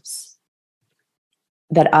things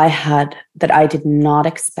that I did not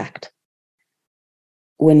expect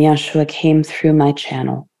when Yeshua came through my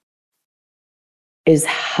channel is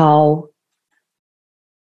how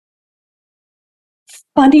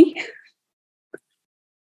funny,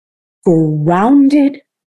 grounded,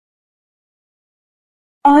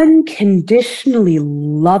 unconditionally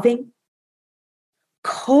loving,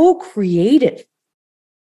 co-creative.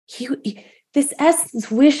 This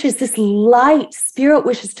essence wishes, this light spirit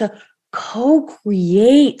wishes to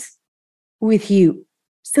co-create with you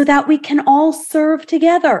so that we can all serve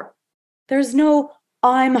together. There's no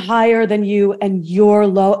I'm higher than you and you're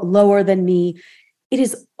lower than me. It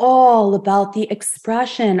is all about the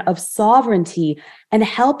expression of sovereignty and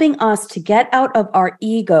helping us to get out of our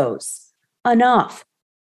egos enough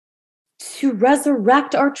to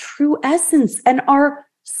resurrect our true essence and our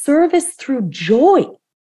service through joy.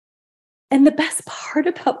 And the best part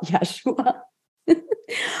about Yeshua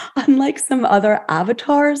Unlike some other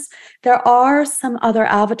avatars, there are some other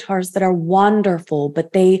avatars that are wonderful,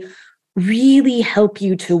 but they really help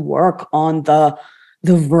you to work on the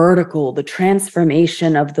vertical, the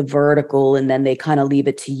transformation of the vertical, and then they kind of leave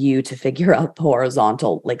it to you to figure out the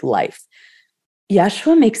horizontal, like life.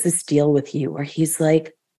 Yeshua makes this deal with you where he's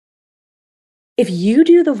like, if you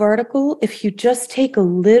do the vertical, if you just take a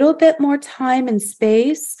little bit more time and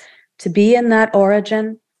space to be in that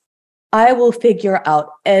origin, I will figure out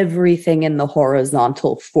everything in the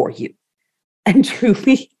horizontal for you. And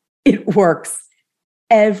truly, it works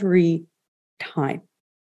every time.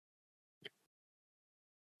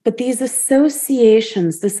 But these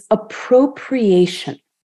associations, this appropriation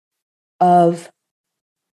of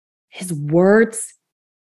his words,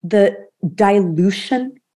 the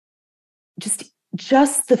dilution,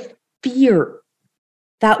 just the fear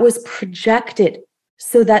that was projected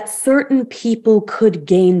so that certain people could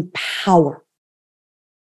gain power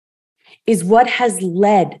is what has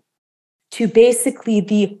led to basically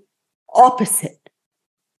the opposite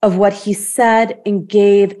of what he said and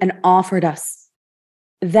gave and offered us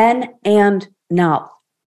then and now.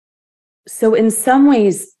 So in some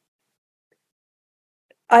ways,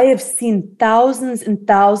 I have seen thousands and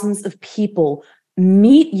thousands of people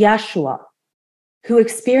meet Yeshua who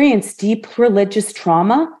experience deep religious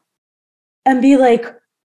trauma and be like,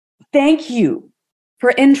 thank you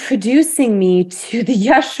for introducing me to the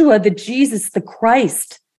Yeshua, the Jesus, the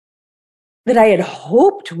Christ that I had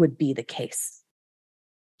hoped would be the case.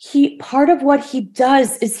 Part of what he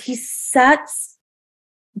does is he sets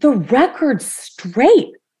the record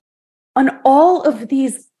straight on all of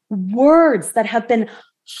these words that have been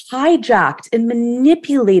hijacked and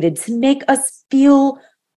manipulated to make us feel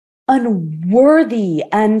unworthy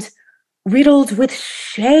and riddled with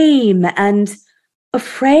shame and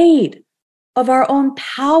afraid of our own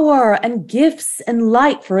power and gifts and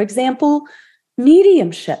light. For example,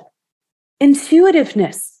 mediumship,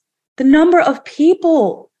 intuitiveness, the number of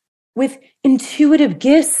people with intuitive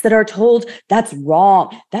gifts that are told that's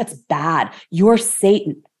wrong, that's bad, you're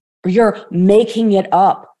Satan, or you're making it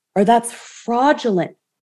up, or that's fraudulent.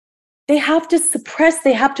 They have to suppress,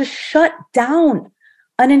 they have to shut down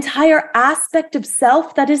an entire aspect of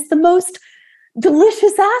self that is the most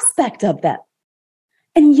delicious aspect of them.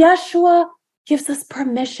 And Yeshua gives us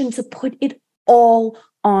permission to put it all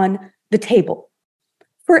on the table.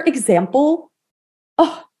 For example,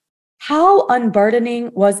 how unburdening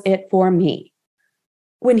was it for me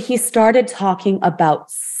when he started talking about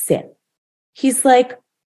sin? He's like,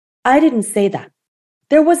 I didn't say that.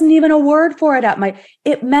 There wasn't even a word for it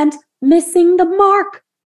it meant missing the mark.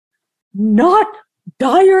 Not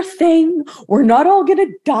dire thing. We're not all going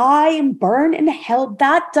to die and burn in hell.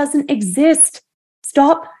 That doesn't exist.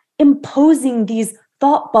 Stop imposing these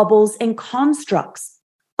thought bubbles and constructs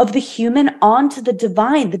of the human onto the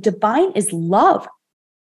divine. The divine is love.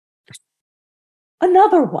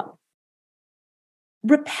 Another one.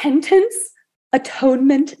 Repentance,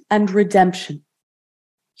 atonement, and redemption.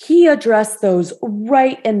 He addressed those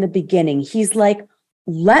right in the beginning. He's like,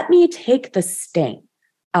 let me take the stain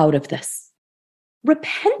out of this.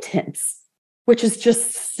 Repentance, which is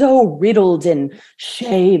just so riddled in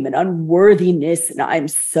shame and unworthiness, and I'm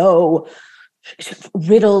so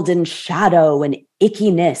riddled in shadow and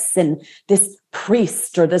ickiness, and this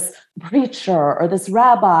priest or this preacher or this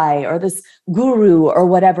rabbi or this guru or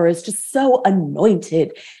whatever is just so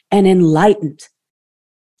anointed and enlightened,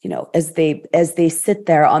 as they sit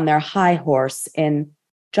there on their high horse in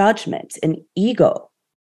judgment and ego.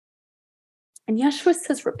 And Yeshua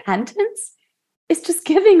says repentance is just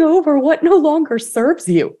giving over what no longer serves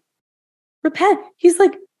you. He's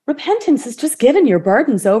like, repentance is just giving your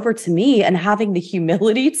burdens over to me and having the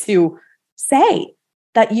humility to say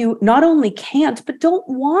that you not only can't, but don't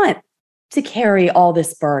want to carry all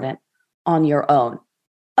this burden on your own.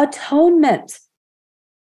 Atonement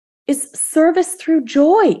is service through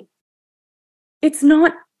joy. It's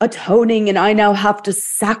not atoning and I now have to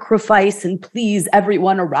sacrifice and please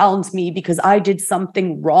everyone around me because I did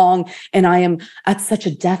something wrong and I am at such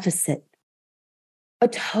a deficit.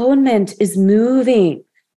 Atonement is moving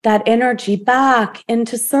that energy back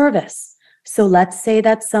into service. So let's say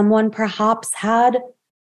that someone perhaps had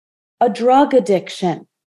a drug addiction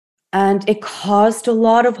and it caused a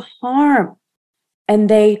lot of harm, and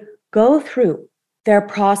they go through their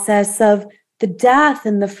process of the death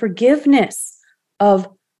and the forgiveness of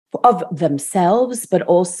themselves, but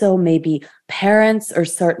also maybe parents or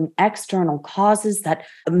certain external causes that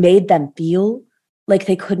made them feel like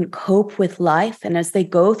they couldn't cope with life. And as they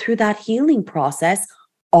go through that healing process,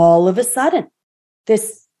 all of a sudden,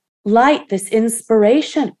 this light, this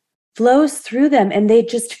inspiration flows through them and they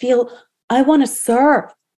just feel, I want to serve.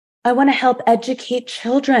 I want to help educate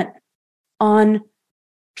children on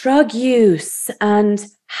drug use and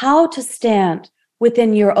how to stand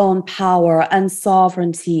within your own power and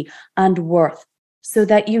sovereignty and worth so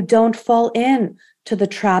that you don't fall in to the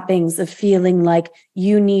trappings of feeling like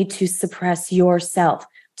you need to suppress yourself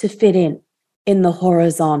to fit in the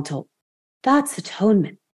horizontal. That's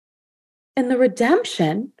atonement. And the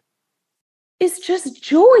redemption is just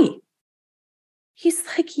joy. He's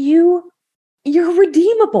like, you're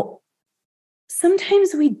redeemable.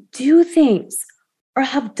 Sometimes we do things or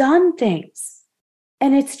have done things,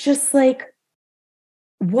 and it's just like,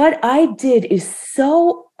 what I did is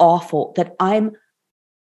so awful that I'm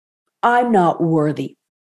not worthy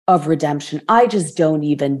of redemption. I just don't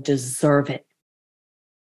even deserve it.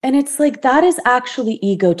 And it's like, that is actually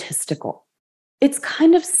egotistical. It's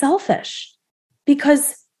kind of selfish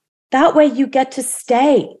because that way you get to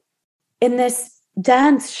stay in this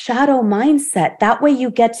dance shadow mindset. That way you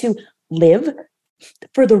get to live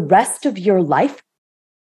for the rest of your life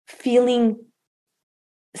feeling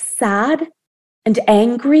sad and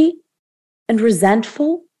angry and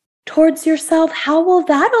resentful towards yourself. How will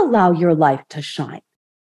that allow your life to shine?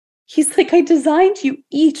 He's like, I designed you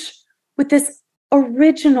each with this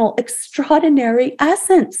original, extraordinary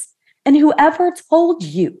essence. And whoever told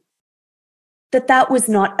you that that was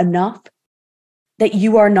not enough, that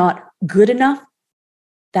you are not good enough,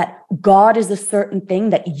 that God is a certain thing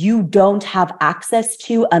that you don't have access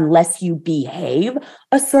to unless you behave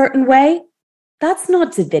a certain way, that's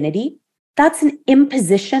not divinity. That's an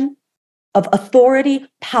imposition of authority,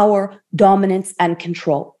 power, dominance, and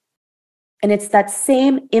control. And it's that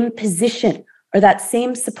same imposition or that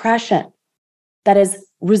same suppression that has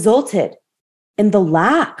resulted in the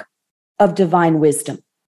lack of divine wisdom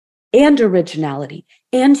and originality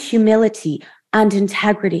and humility and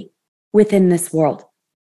integrity within this world.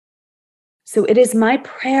 So it is my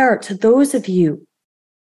prayer to those of you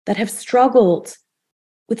that have struggled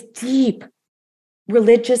with deep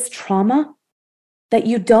religious trauma that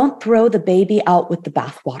you don't throw the baby out with the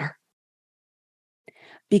bathwater.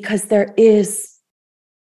 Because there is,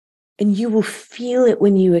 and you will feel it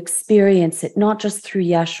when you experience it, not just through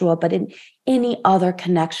Yeshua, but in any other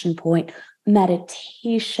connection point,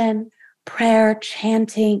 meditation, prayer,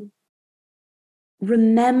 chanting.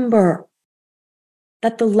 Remember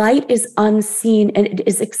that the light is unseen and it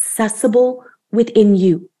is accessible within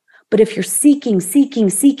you. But if you're seeking,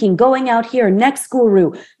 going out here, next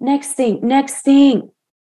guru, next thing,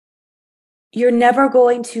 you're never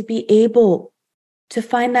going to be able to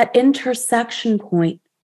find that intersection point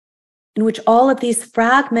in which all of these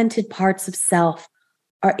fragmented parts of self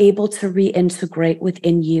are able to reintegrate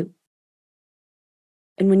within you.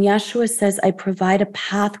 And when Yeshua says, I provide a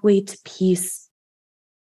pathway to peace,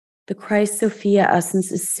 the Christ Sophia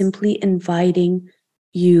essence is simply inviting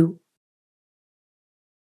you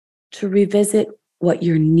to revisit what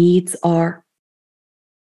your needs are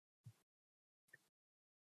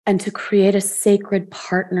and to create a sacred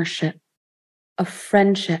partnership, a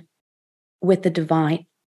friendship with the divine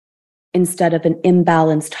instead of an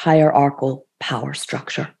imbalanced hierarchical power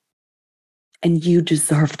structure. And you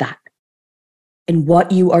deserve that. And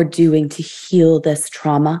what you are doing to heal this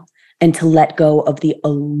trauma and to let go of the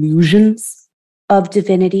illusions of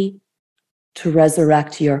divinity, to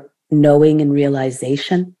resurrect your knowing and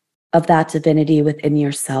realization of that divinity within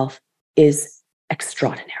yourself is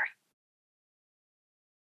extraordinary.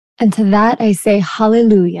 And to that, I say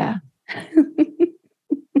hallelujah.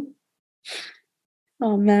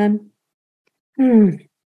 Oh, man.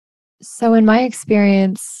 So in my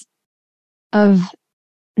experience of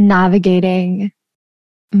navigating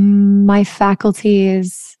my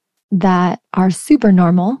faculties that are super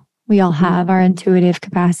normal, we all have our intuitive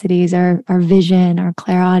capacities, our vision, our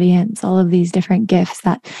clairaudience, all of these different gifts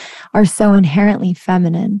that are so inherently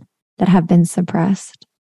feminine that have been suppressed.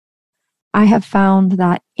 I have found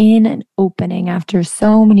that in an opening after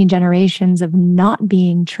so many generations of not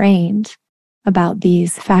being trained about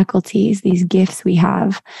these faculties, these gifts we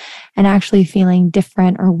have, and actually feeling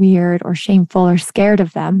different or weird or shameful or scared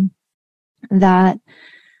of them, that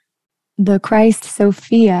the Christ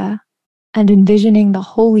Sophia and envisioning the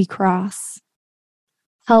Holy Cross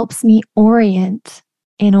helps me orient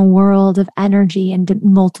in a world of energy and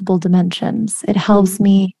multiple dimensions. It helps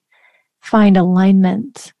me find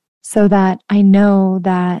alignment so that I know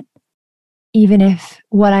that even if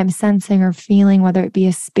what I'm sensing or feeling, whether it be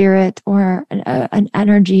a spirit or an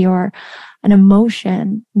energy or an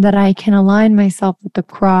emotion, that I can align myself with the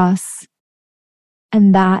cross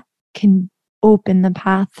and that can open the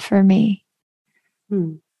path for me.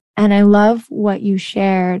 And I love what you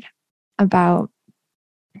shared about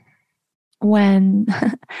when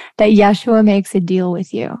that Yeshua makes a deal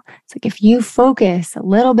with you. It's like, if you focus a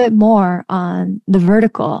little bit more on the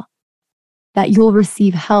vertical, that you'll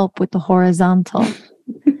receive help with the horizontal.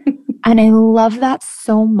 And I love that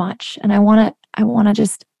so much. And I want to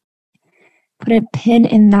just put a pin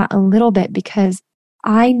in that a little bit, because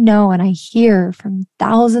I know and I hear from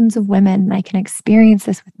thousands of women, and I can experience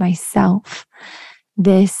this with myself,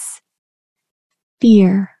 this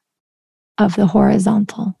fear of the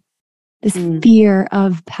horizontal, this fear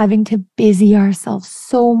of having to busy ourselves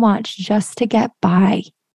so much just to get by.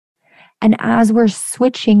 And as we're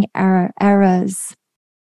switching eras,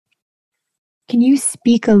 can you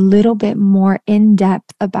speak a little bit more in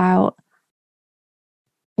depth about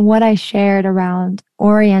what I shared around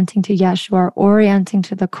orienting to Yeshua, orienting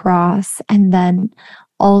to the cross, and then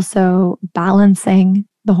also balancing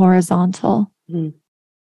the horizontal?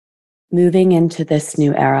 Moving into this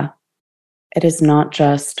new era, it is not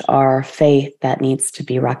just our faith that needs to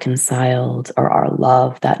be reconciled or our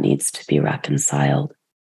love that needs to be reconciled.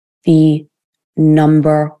 The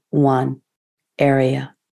number one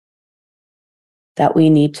area that we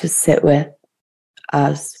need to sit with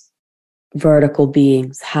as vertical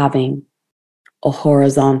beings having a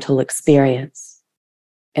horizontal experience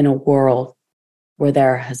in a world where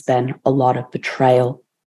there has been a lot of betrayal,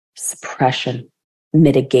 suppression,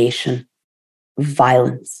 mitigation,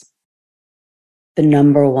 violence. The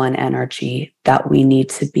number one energy that we need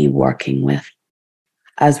to be working with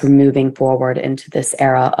as we're moving forward into this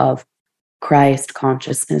era of Christ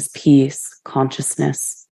consciousness, peace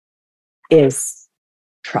consciousness, is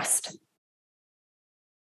trust.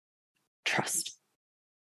 Trust.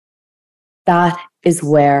 That is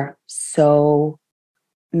where so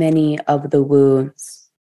many of the wounds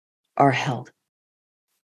are held.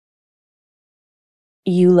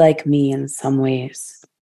 You, like me, in some ways,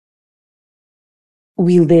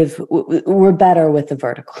 we're better with the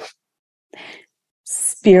vertical.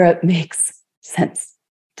 Spirit makes sense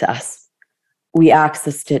to us. We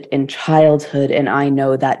accessed it in childhood, and I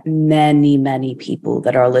know that many, many people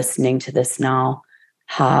that are listening to this now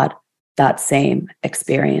had that same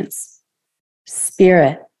experience.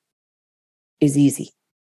 Spirit is easy.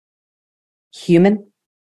 Human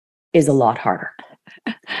is a lot harder.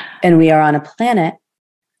 And we are on a planet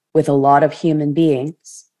with a lot of human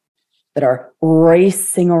beings that are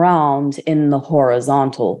racing around in the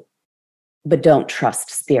horizontal, but don't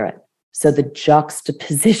trust spirit. So the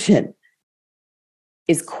juxtaposition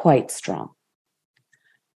is quite strong.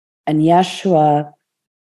 And Yeshua,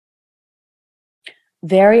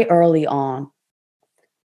 very early on,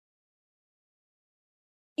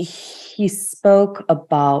 he spoke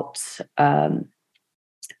about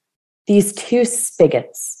these two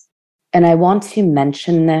spigots. And I want to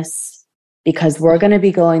mention this because we're going to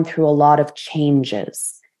be going through a lot of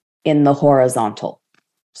changes in the horizontal,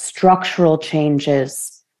 structural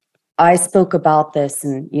changes. I spoke about this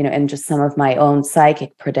in just some of my own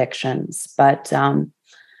psychic predictions, but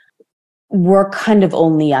we're kind of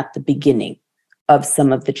only at the beginning of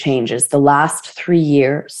some of the changes. The last 3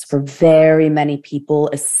 years for very many people,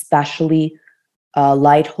 especially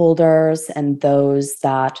light holders and those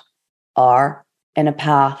that are in a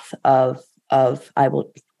path of I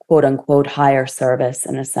will quote unquote higher service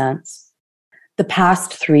in a sense. The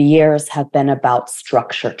past 3 years have been about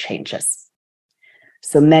structure changes.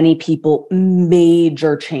 So many people,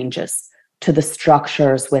 major changes to the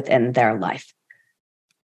structures within their life.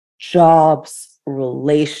 Jobs,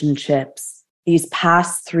 relationships, these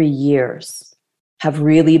past 3 years have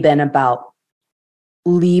really been about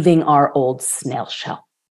leaving our old snail shell.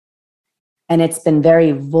 And it's been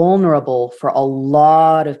very vulnerable for a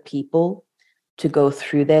lot of people to go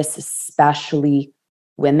through this, especially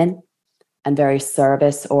women and very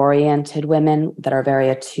service-oriented women that are very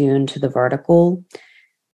attuned to the vertical,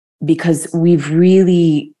 because we've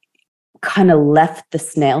really kind of left the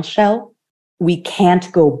snail shell. We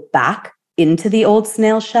can't go back into the old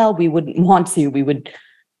snail shell. We wouldn't want to. We would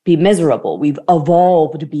be miserable. We've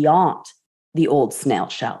evolved beyond the old snail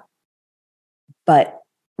shell. But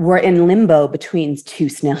we're in limbo between two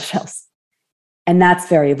snail shells. And that's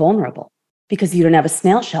very vulnerable because you don't have a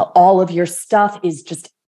snail shell. All of your stuff is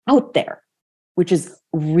just out there, which is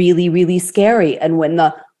really, really scary. And when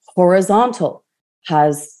the horizontal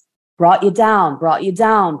has brought you down,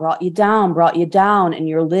 and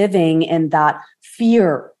you're living in that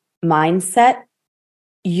fear mindset,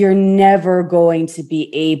 you're never going to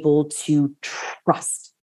be able to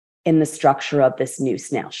trust in the structure of this new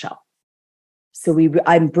snail shell. So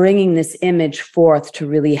I'm bringing this image forth to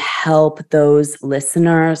really help those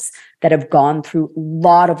listeners that have gone through a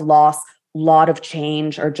lot of loss, a lot of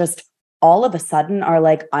change, or just all of a sudden are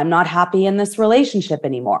like, I'm not happy in this relationship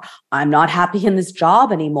anymore. I'm not happy in this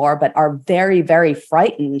job anymore, but are very, very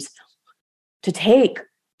frightened to take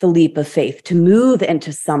the leap of faith, to move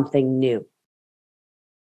into something new.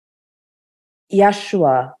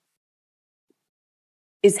 Yeshua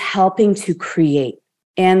is helping to create,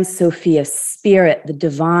 and Sophia, Spirit, the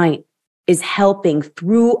divine, is helping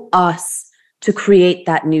through us to create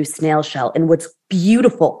that new snail shell. And what's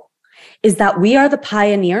beautiful is that we are the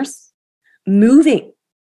pioneers moving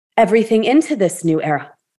everything into this new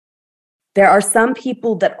era. There are some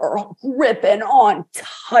people that are gripping on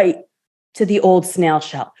tight to the old snail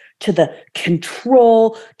shell, to the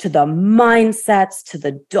control, to the mindsets, to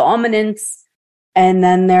the dominance. And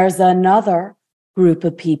then there's another group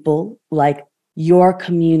of people like your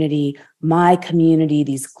community, my community,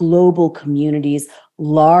 these global communities,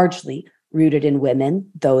 largely rooted in women,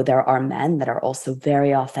 though there are men that are also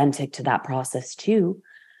very authentic to that process too,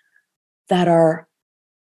 that are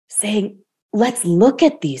saying, let's look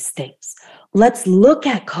at these things. Let's look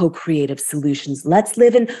at co-creative solutions. Let's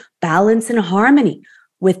live in balance and harmony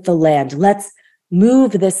with the land. Let's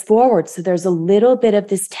move this forward. So there's a little bit of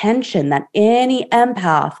this tension that any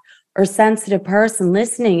empath or sensitive person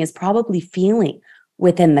listening is probably feeling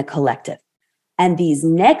within the collective. And these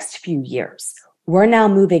next few years, we're now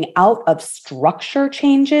moving out of structure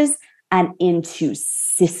changes and into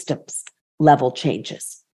systems level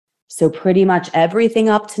changes. So pretty much everything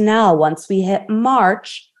up to now, once we hit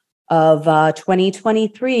March of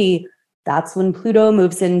 2023, that's when Pluto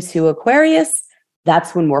moves into Aquarius.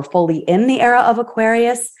 That's when we're fully in the era of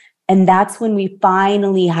Aquarius. And that's when we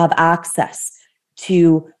finally have access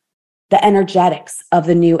to the energetics of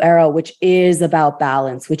the new era, which is about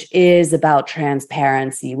balance, which is about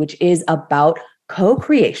transparency, which is about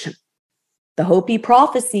co-creation. The Hopi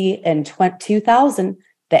prophecy in 2000,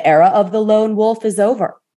 the era of the lone wolf is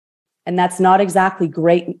over. And that's not exactly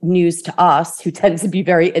great news to us who tend to be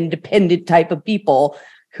very independent type of people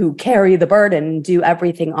who carry the burden and do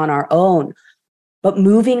everything on our own. But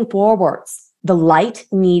moving forwards, the light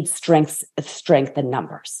needs strength in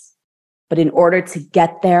numbers. But in order to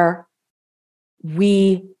get there,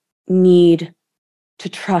 we need to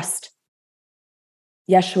trust.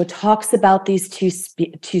 Yeshua talks about these two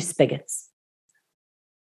spigots.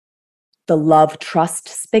 The love-trust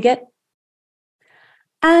spigot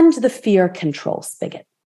and the fear-control spigot.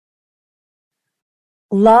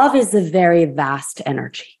 Love is a very vast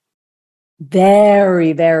energy,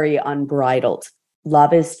 very, very unbridled.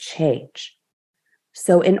 Love is change.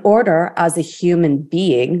 So in order, as a human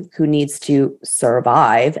being who needs to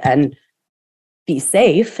survive and be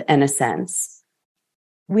safe in a sense,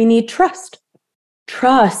 we need trust.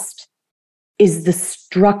 Trust is the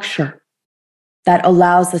structure that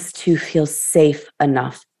allows us to feel safe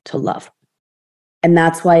enough to love. And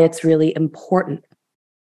that's why it's really important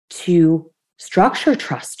to structure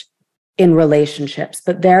trust in relationships.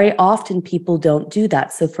 But very often people don't do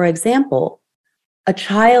that. So for example, a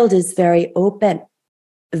child is very open,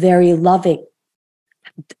 very loving,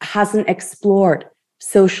 hasn't explored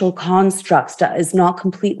social constructs, is not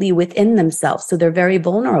completely within themselves. So they're very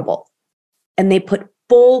vulnerable. And they put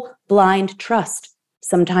full blind trust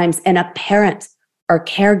sometimes in a parent or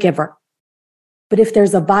caregiver. But if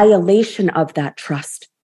there's a violation of that trust,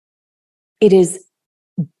 it is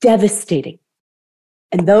devastating.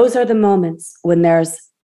 And those are the moments when there's,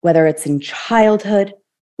 whether it's in childhood,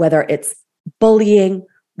 whether it's bullying,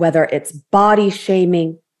 whether it's body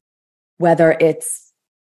shaming, whether it's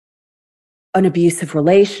an abusive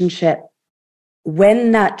relationship,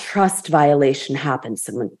 when that trust violation happens,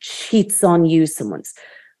 someone cheats on you, someone's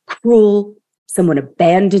cruel, someone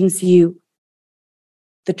abandons you,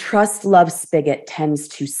 the trust-love spigot tends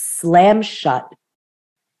to slam shut.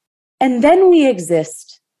 And then we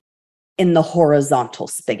exist in the horizontal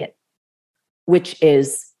spigot, which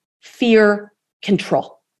is fear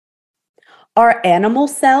control. Our animal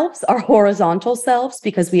selves, our horizontal selves,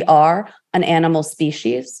 because we are an animal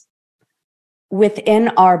species, within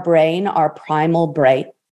our brain, our primal brain,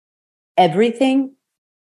 everything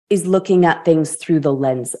is looking at things through the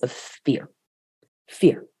lens of fear.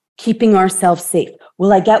 Fear, keeping ourselves safe.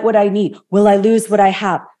 Will I get what I need? Will I lose what I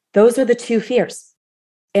have? Those are the two fears.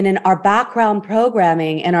 And in our background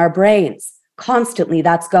programming in our brains, constantly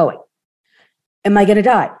that's going. Am I going to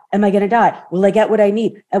die? Am I going to die? Will I get what I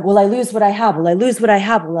need? Will I lose what I have? Will I lose what I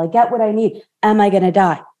have? Will I get what I need? Am I going to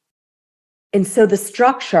die? And so the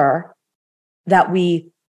structure that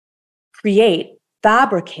we create,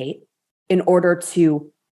 fabricate in order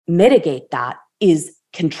to mitigate that is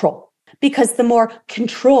control. Because the more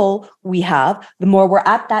control we have, the more we're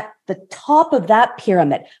at the top of that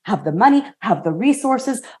pyramid, have the money, have the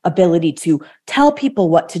resources, ability to tell people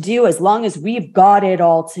what to do, as long as we've got it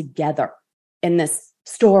all together in this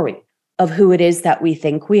story of who it is that we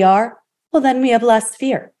think we are, well, then we have less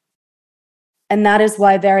fear. And that is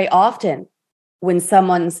why very often when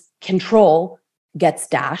someone's control gets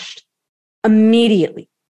dashed, immediately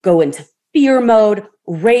go into fear mode,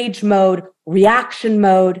 rage mode, reaction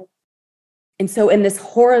mode. And so in this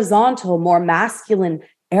horizontal, more masculine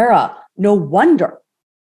era, no wonder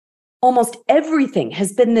almost everything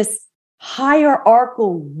has been this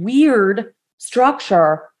hierarchical, weird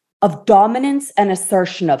structure of dominance and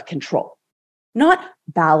assertion of control. Not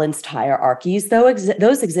balanced hierarchies, though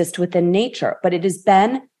those exist within nature, but it has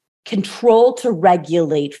been control to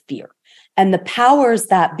regulate fear. And the powers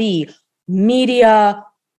that be, media,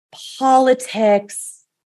 politics,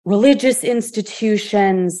 religious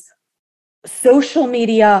institutions, social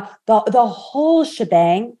media, the whole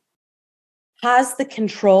shebang has the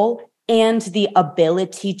control and the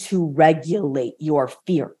ability to regulate your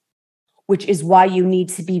fear, which is why you need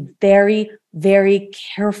to be very, very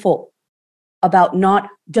careful about not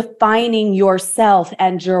defining yourself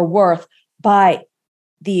and your worth by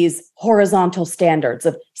these horizontal standards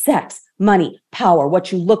of sex, money, power,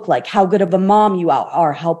 what you look like, how good of a mom you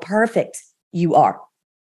are, how perfect you are.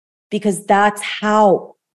 Because that's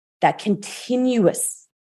how that continuous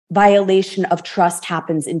violation of trust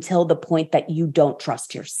happens until the point that you don't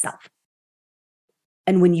trust yourself.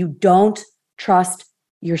 And when you don't trust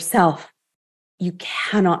yourself, you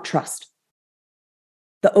cannot trust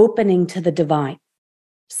the opening to the divine.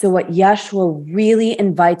 So what Yeshua really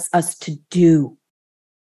invites us to do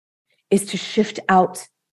is to shift out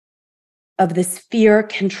of this fear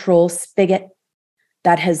control spigot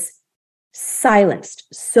that has silenced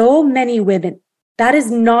so many women. That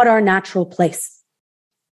is not our natural place.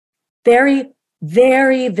 Very,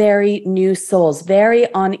 very, very new souls, very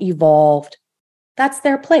unevolved. That's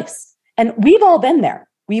their place. And we've all been there.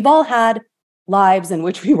 We've all had lives in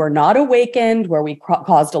which we were not awakened, where we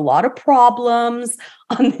caused a lot of problems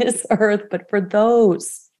on this earth. But for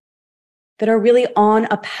those that are really on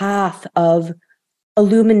a path of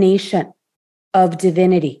illumination, of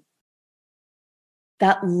divinity,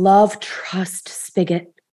 that love trust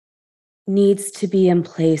spigot needs to be in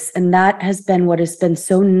place. And that has been what has been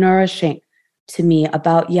so nourishing to me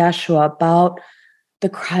about Yeshua, about the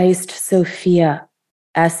Christ Sophia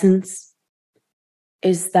essence,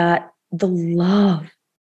 is that the love,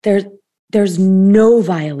 there's no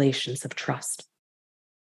violations of trust.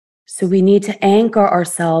 So we need to anchor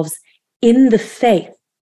ourselves in the faith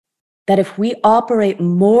that if we operate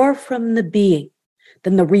more from the being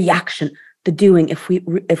than the reaction, the doing, if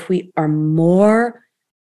we are more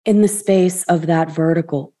in the space of that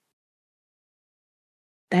vertical,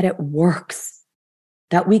 that it works,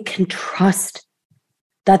 that we can trust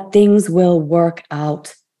that things will work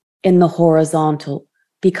out in the horizontal,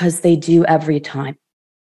 because they do every time.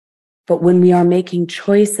 But when we are making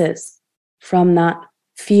choices from that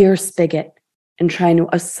fear spigot and trying to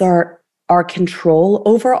assert our control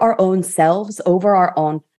over our own selves, over our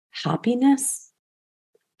own happiness,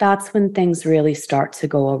 that's when things really start to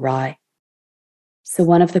go awry. So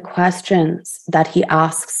one of the questions that he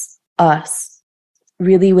asks us,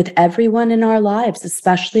 really with everyone in our lives,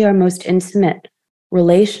 especially our most intimate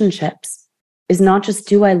relationships, is not just,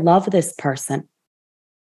 do I love this person,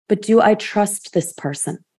 but do I trust this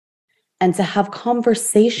person? And to have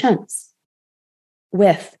conversations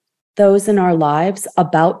with those in our lives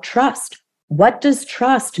about trust. What does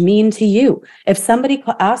trust mean to you? If somebody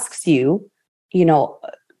asks you,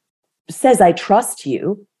 says, I trust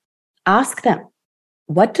you, ask them,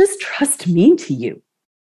 what does trust mean to you?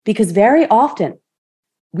 Because very often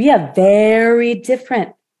we have very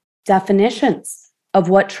different definitions of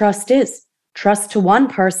what trust is. Trust to one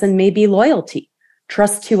person may be loyalty.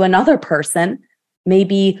 Trust to another person may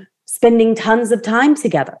be spending tons of time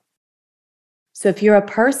together. So if you're a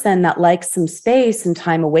person that likes some space and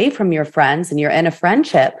time away from your friends, and you're in a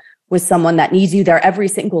friendship with someone that needs you there every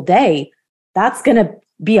single day, that's going to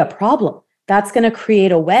be a problem. That's going to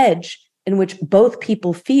create a wedge in which both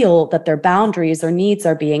people feel that their boundaries or needs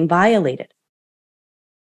are being violated.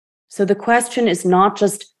 So the question is not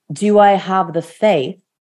just, do I have the faith?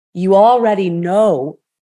 You already know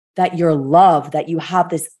that you're loved, that you have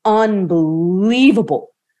these unbelievable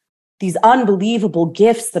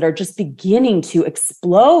gifts that are just beginning to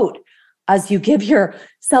explode as you give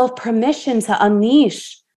yourself permission to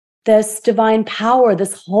unleash this divine power,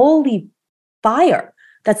 this holy fire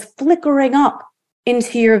that's flickering up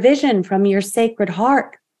into your vision from your sacred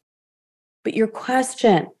heart. But your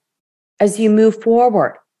question, as you move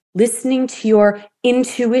forward, listening to your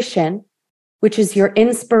intuition, which is your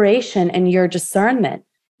inspiration and your discernment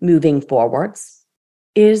moving forwards,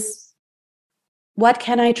 is what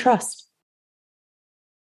can I trust?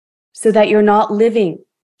 So that you're not living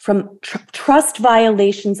from trust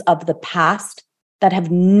violations of the past that have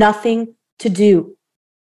nothing to do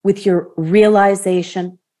with your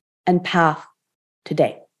realization and path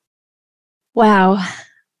today. Wow.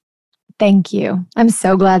 Thank you. I'm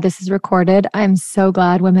so glad this is recorded. I'm so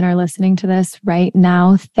glad women are listening to this right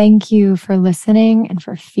now. Thank you for listening and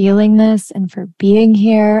for feeling this and for being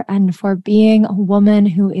here and for being a woman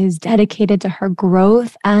who is dedicated to her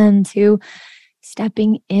growth and to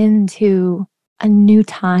stepping into a new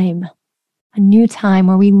time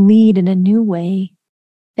where we lead in a new way.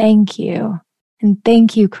 Thank you. And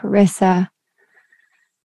thank you, Carissa.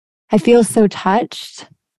 I feel so touched.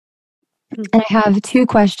 And I have 2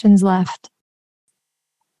 questions left.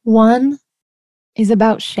 One is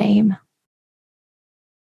about shame.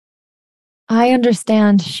 I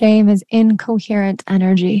understand shame is incoherent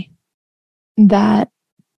energy that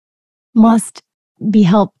must be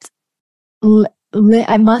helped.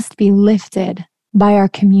 I must be lifted by our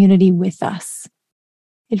community with us.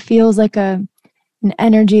 It feels like an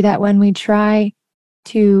energy that when we try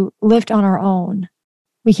to lift on our own,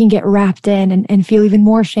 we can get wrapped in and feel even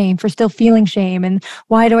more shame for still feeling shame. And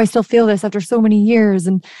why do I still feel this after so many years?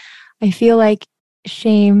 And I feel like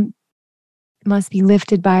shame must be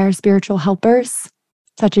lifted by our spiritual helpers,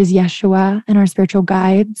 such as Yeshua and our spiritual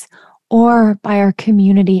guides, or by our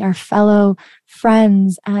community, our fellow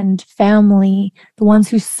friends and family, the ones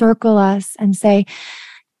who circle us and say,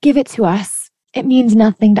 give it to us. It means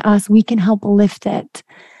nothing to us. We can help lift it.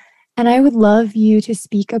 And I would love you to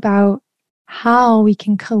speak about how we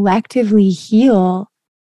can collectively heal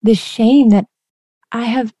the shame that I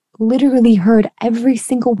have literally heard every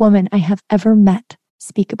single woman I have ever met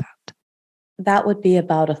speak about. That would be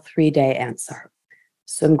about a 3-day answer.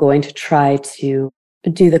 So I'm going to try to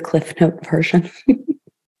do the Cliff Note version.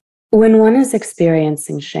 When one is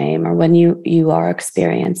experiencing shame, or when you are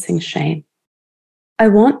experiencing shame, I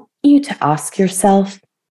want you to ask yourself,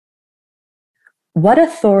 what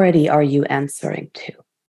authority are you answering to?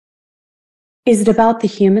 Is it about the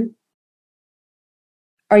human?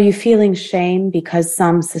 Are you feeling shame because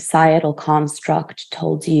some societal construct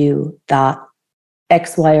told you that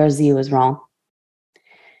X, Y, or Z was wrong?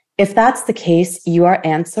 If that's the case, you are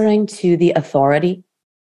answering to the authority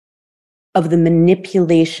of the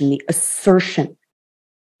manipulation, the assertion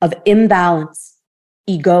of imbalance,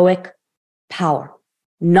 egoic power,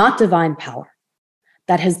 not divine power,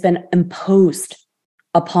 that has been imposed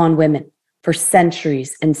upon women for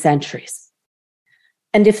centuries and centuries.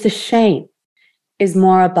 And if the shame is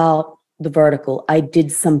more about the vertical, I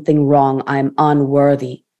did something wrong, I'm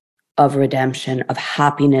unworthy of redemption, of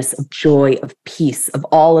happiness, of joy, of peace, of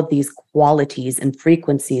all of these qualities and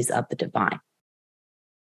frequencies of the divine,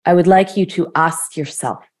 I would like you to ask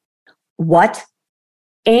yourself, what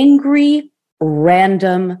angry,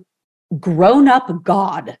 random, grown-up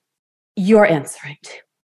God you're answering to?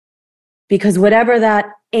 Because whatever that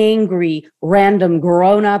angry, random,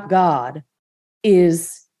 grown-up God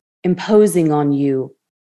is imposing on you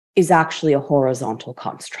is actually a horizontal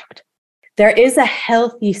construct. There is a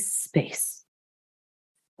healthy space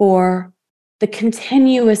for the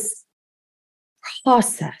continuous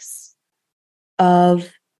process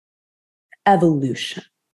of evolution,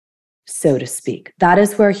 so to speak. That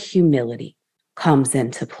is where humility comes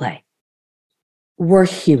into play. We're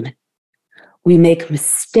human. We make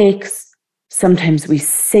mistakes. Sometimes we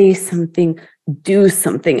say something, do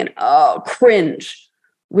something, and cringe.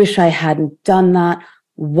 Wish I hadn't done that.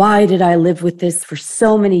 Why did I live with this for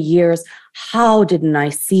so many years? How didn't I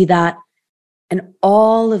see that? And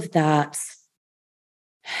all of that.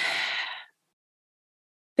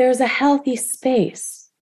 There's a healthy space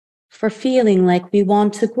for feeling like we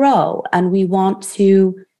want to grow and we want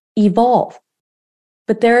to evolve.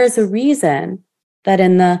 But there is a reason that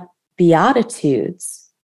in the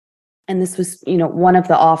Beatitudes, and this was, one of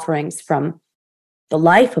the offerings from the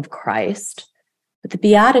life of Christ, but the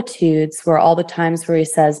Beatitudes were all the times where he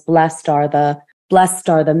says, blessed are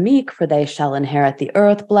the meek, for they shall inherit the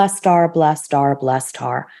earth. Blessed are, blessed are, blessed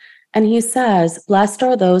are. And he says, blessed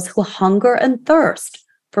are those who hunger and thirst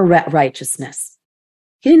for righteousness.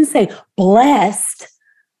 He didn't say, blessed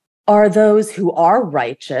are those who are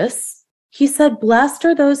righteous. He said, blessed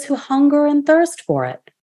are those who hunger and thirst for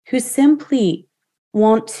it, who simply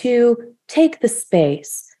want to take the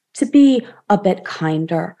space to be a bit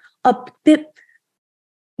kinder, a bit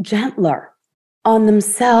gentler on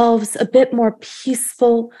themselves, a bit more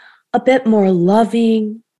peaceful, a bit more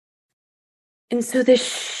loving. And so this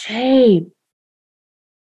shame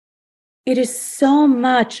it is so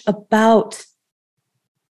much about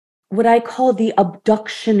what I call the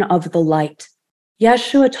abduction of the light.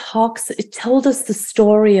 Yeshua told us the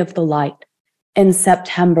story of the light in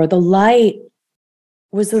September. The light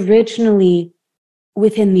was originally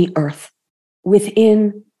within the earth,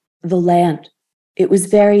 within the land. It was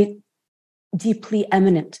very deeply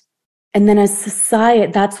eminent. And then as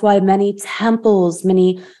society, that's why many temples,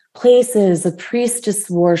 many places of priestess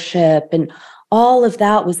worship and all of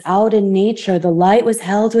that was out in nature. The light was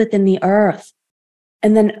held within the earth.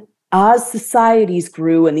 And then as societies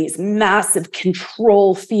grew and these massive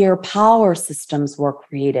control, fear, power systems were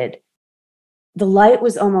created, the light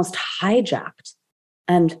was almost hijacked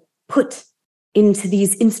and put into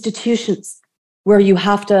these institutions where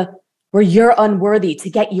you're unworthy to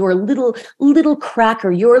get your little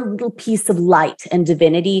cracker, your little piece of light and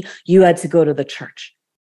divinity. You had to go to the church.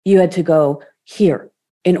 You had to go here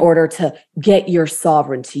in order to get your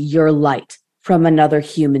sovereignty, your light from another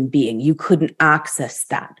human being. You couldn't access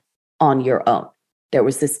that on your own. There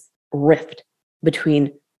was this rift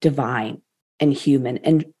between divine and human.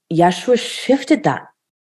 And Yeshua shifted that.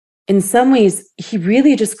 In some ways, he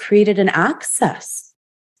really just created an access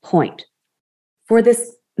point for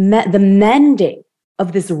this, the mending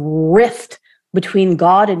of this rift between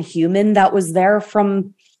God and human that was there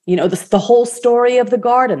from, the whole story of the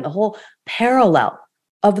garden, the whole parallel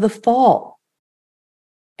of the fall.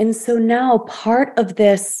 And so now part of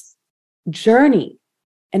this journey,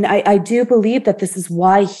 and I do believe that this is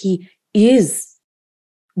why he was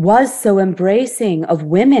so embracing of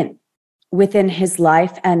women within his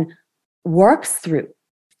life and works through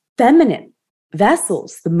feminine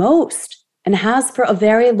vessels the most and has for a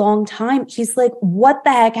very long time. He's like, what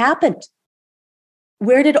the heck happened?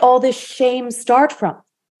 Where did all this shame start from?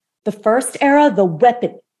 The first era, the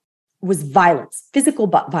weapon was violence, physical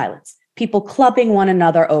violence, people clubbing one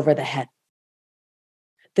another over the head.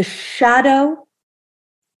 The shadow,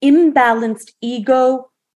 imbalanced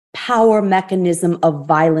ego, power mechanism of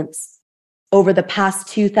violence over the past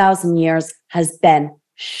 2,000 years has been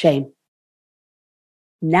shame.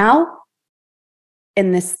 Now,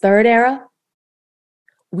 in this third era,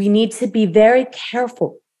 we need to be very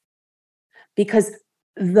careful because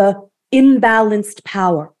the imbalanced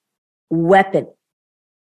power, weapon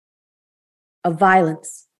of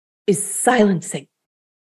violence is silencing.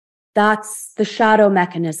 That's the shadow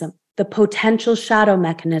mechanism, the potential shadow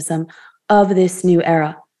mechanism of this new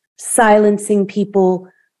era. Silencing people,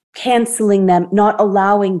 canceling them, not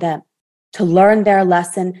allowing them to learn their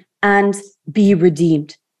lesson and be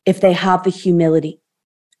redeemed if they have the humility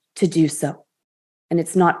to do so. And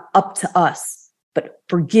it's not up to us, but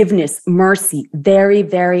forgiveness, mercy, very,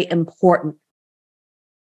 very important.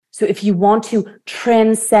 So if you want to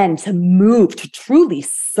transcend, to move, to truly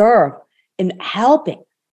serve in helping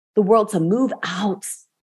the world to move out,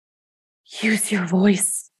 use your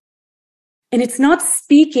voice. And it's not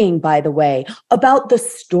speaking, by the way, about the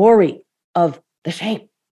story of the shame.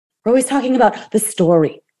 We're always talking about the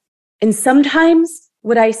story. And sometimes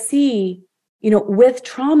what I see, with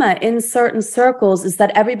trauma in certain circles is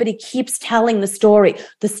that everybody keeps telling the story.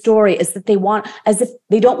 The story is that they want, as if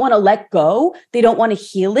they don't want to let go. They don't want to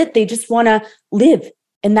heal it. They just want to live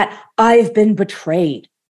in that I've been betrayed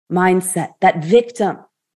mindset, that victim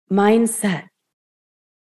mindset.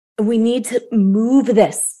 We need to move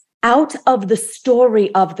this out of the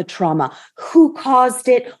story of the trauma. Who caused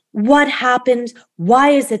it? What happened?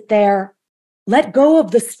 Why is it there? Let go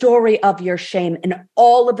of the story of your shame, and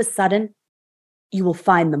all of a sudden, you will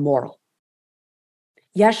find the moral.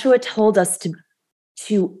 Yeshua told us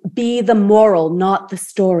to be the moral, not the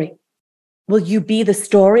story. Will you be the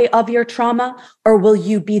story of your trauma, or will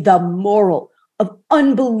you be the moral of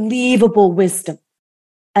unbelievable wisdom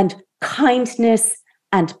and kindness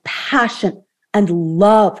and passion and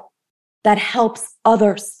love that helps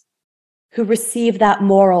others who receive that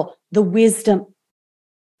moral, the wisdom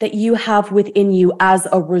that you have within you as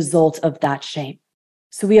a result of that shame?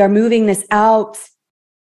 So we are moving this out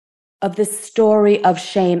of this story of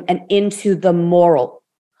shame and into the moral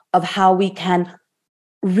of how we can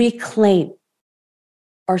reclaim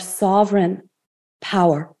our sovereign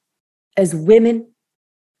power as women,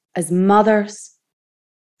 as mothers,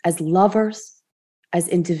 as lovers, as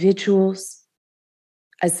individuals,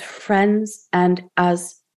 as friends, and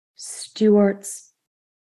as stewards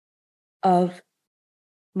of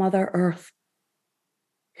Mother Earth,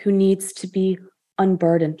 who needs to be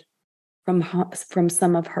unburdened from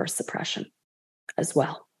some of her suppression as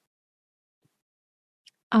well.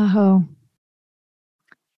 Aho.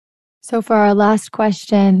 So for our last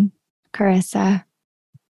question, Carissa,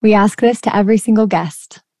 we ask this to every single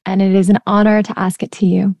guest, and it is an honor to ask it to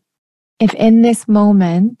you. if in this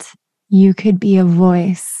moment you could be a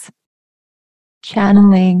voice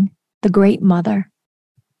channeling the Great Mother,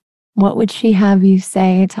 what would she have you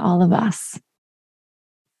say to all of us?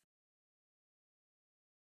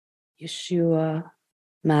 Yeshua,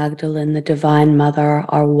 Magdalene, the Divine Mother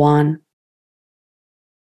are one.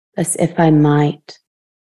 As if I might,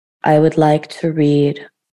 I would like to read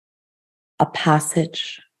a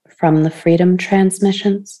passage from the Freedom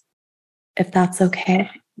Transmissions, if that's okay.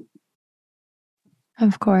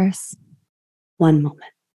 Of course. One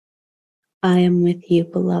moment. I am with you,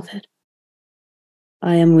 beloved.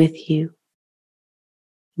 I am with you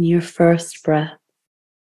in your first breath.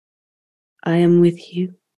 I am with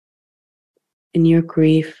you in your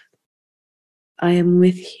grief. I am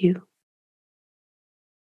with you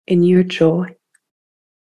in your joy.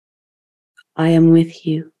 I am with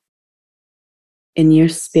you in your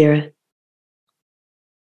spirit.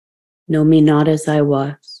 Know me not as I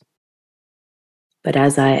was, but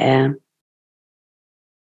as I am.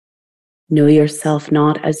 Know yourself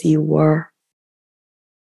not as you were,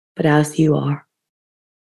 but as you are.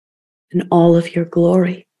 In all of your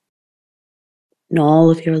glory, in all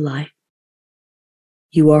of your light,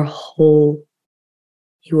 you are whole,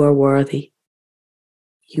 you are worthy,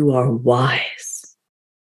 you are wise,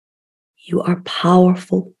 you are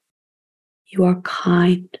powerful, you are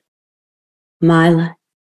kind. My light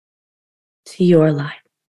to your light,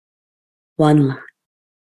 one light,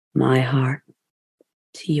 my heart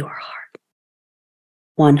to your heart,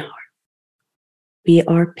 one heart. We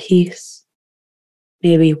are peace.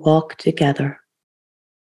 May we walk together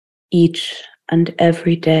each and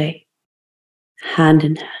every day, hand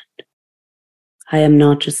in hand. I am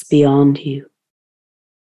not just beyond you.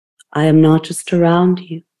 I am not just around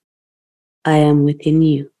you. I am within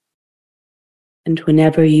you. And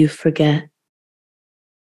whenever you forget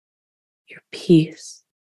your peace,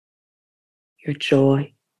 your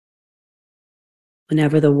joy,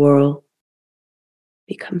 whenever the world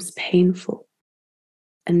becomes painful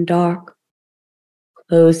and dark,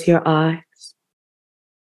 close your eyes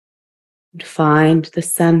and find the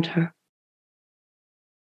center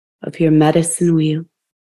of your medicine wheel,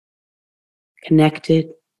 connected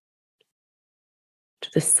to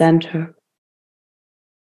the center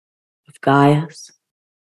of Gaia's,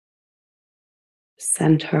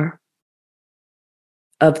 center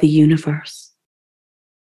of the universe,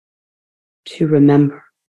 to remember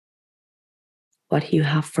what you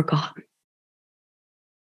have forgotten.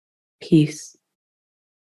 Peace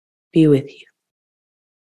be with you,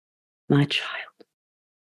 my child.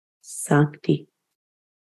 Sancti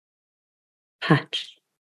Pace.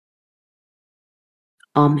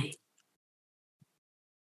 Amen.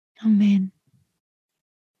 Amen.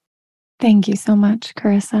 Thank you so much,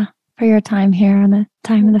 Carissa, for your time here on the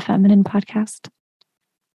Time of the Feminine podcast.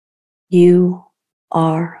 You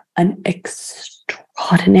are an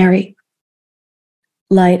extraordinary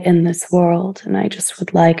light in this world, and I just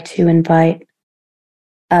would like to invite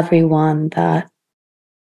everyone that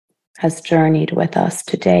has journeyed with us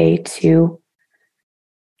today to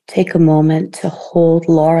take a moment to hold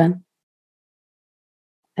Lauren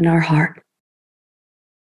in our heart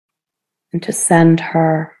and to send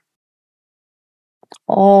her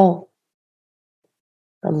all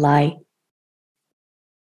the light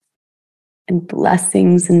and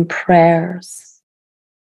blessings and prayers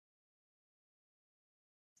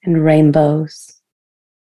and rainbows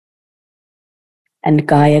and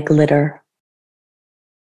Gaia glitter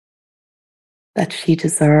that she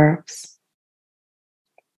deserves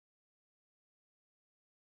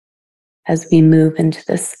as we move into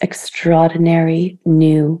this extraordinary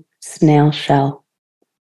new snail shell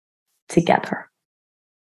together.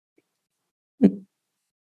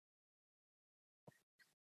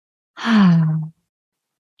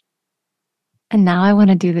 And now I want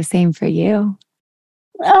to do the same for you.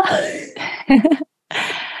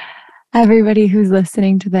 Everybody who's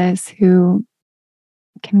listening to this who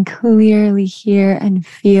can clearly hear and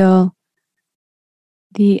feel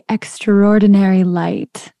the extraordinary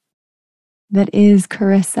light that is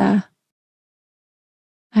Carissa,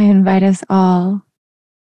 I invite us all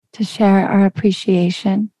to share our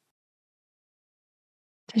appreciation,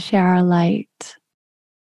 to share our light,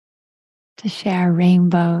 to share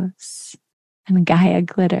rainbows and Gaia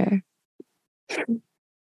glitter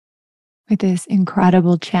with this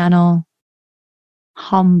incredible channel,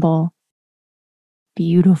 humble,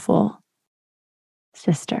 beautiful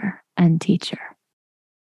sister and teacher.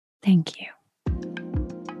 Thank you.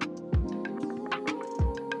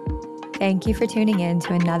 Thank you for tuning in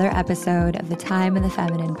to another episode of the Time of the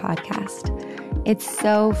Feminine podcast. It's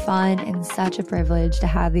so fun and such a privilege to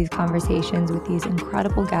have these conversations with these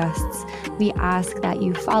incredible guests. We ask that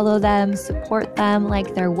you follow them, support them,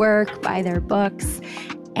 like their work, buy their books,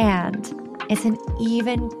 and it's an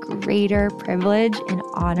even greater privilege and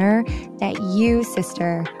honor that you,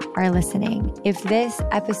 sister, are listening. If this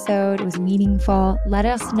episode was meaningful, let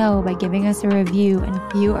us know by giving us a review,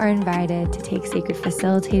 and you are invited to take Sacred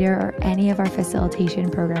Facilitator or any of our facilitation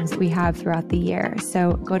programs that we have throughout the year.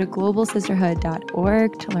 So go to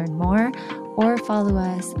globalsisterhood.org to learn more, or follow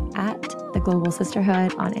us at The Global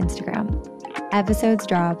Sisterhood on Instagram. Episodes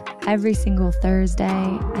drop every single Thursday,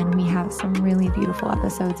 and we have some really beautiful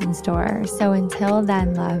episodes in store. So until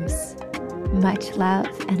then, loves, much love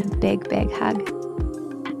and a big, big hug.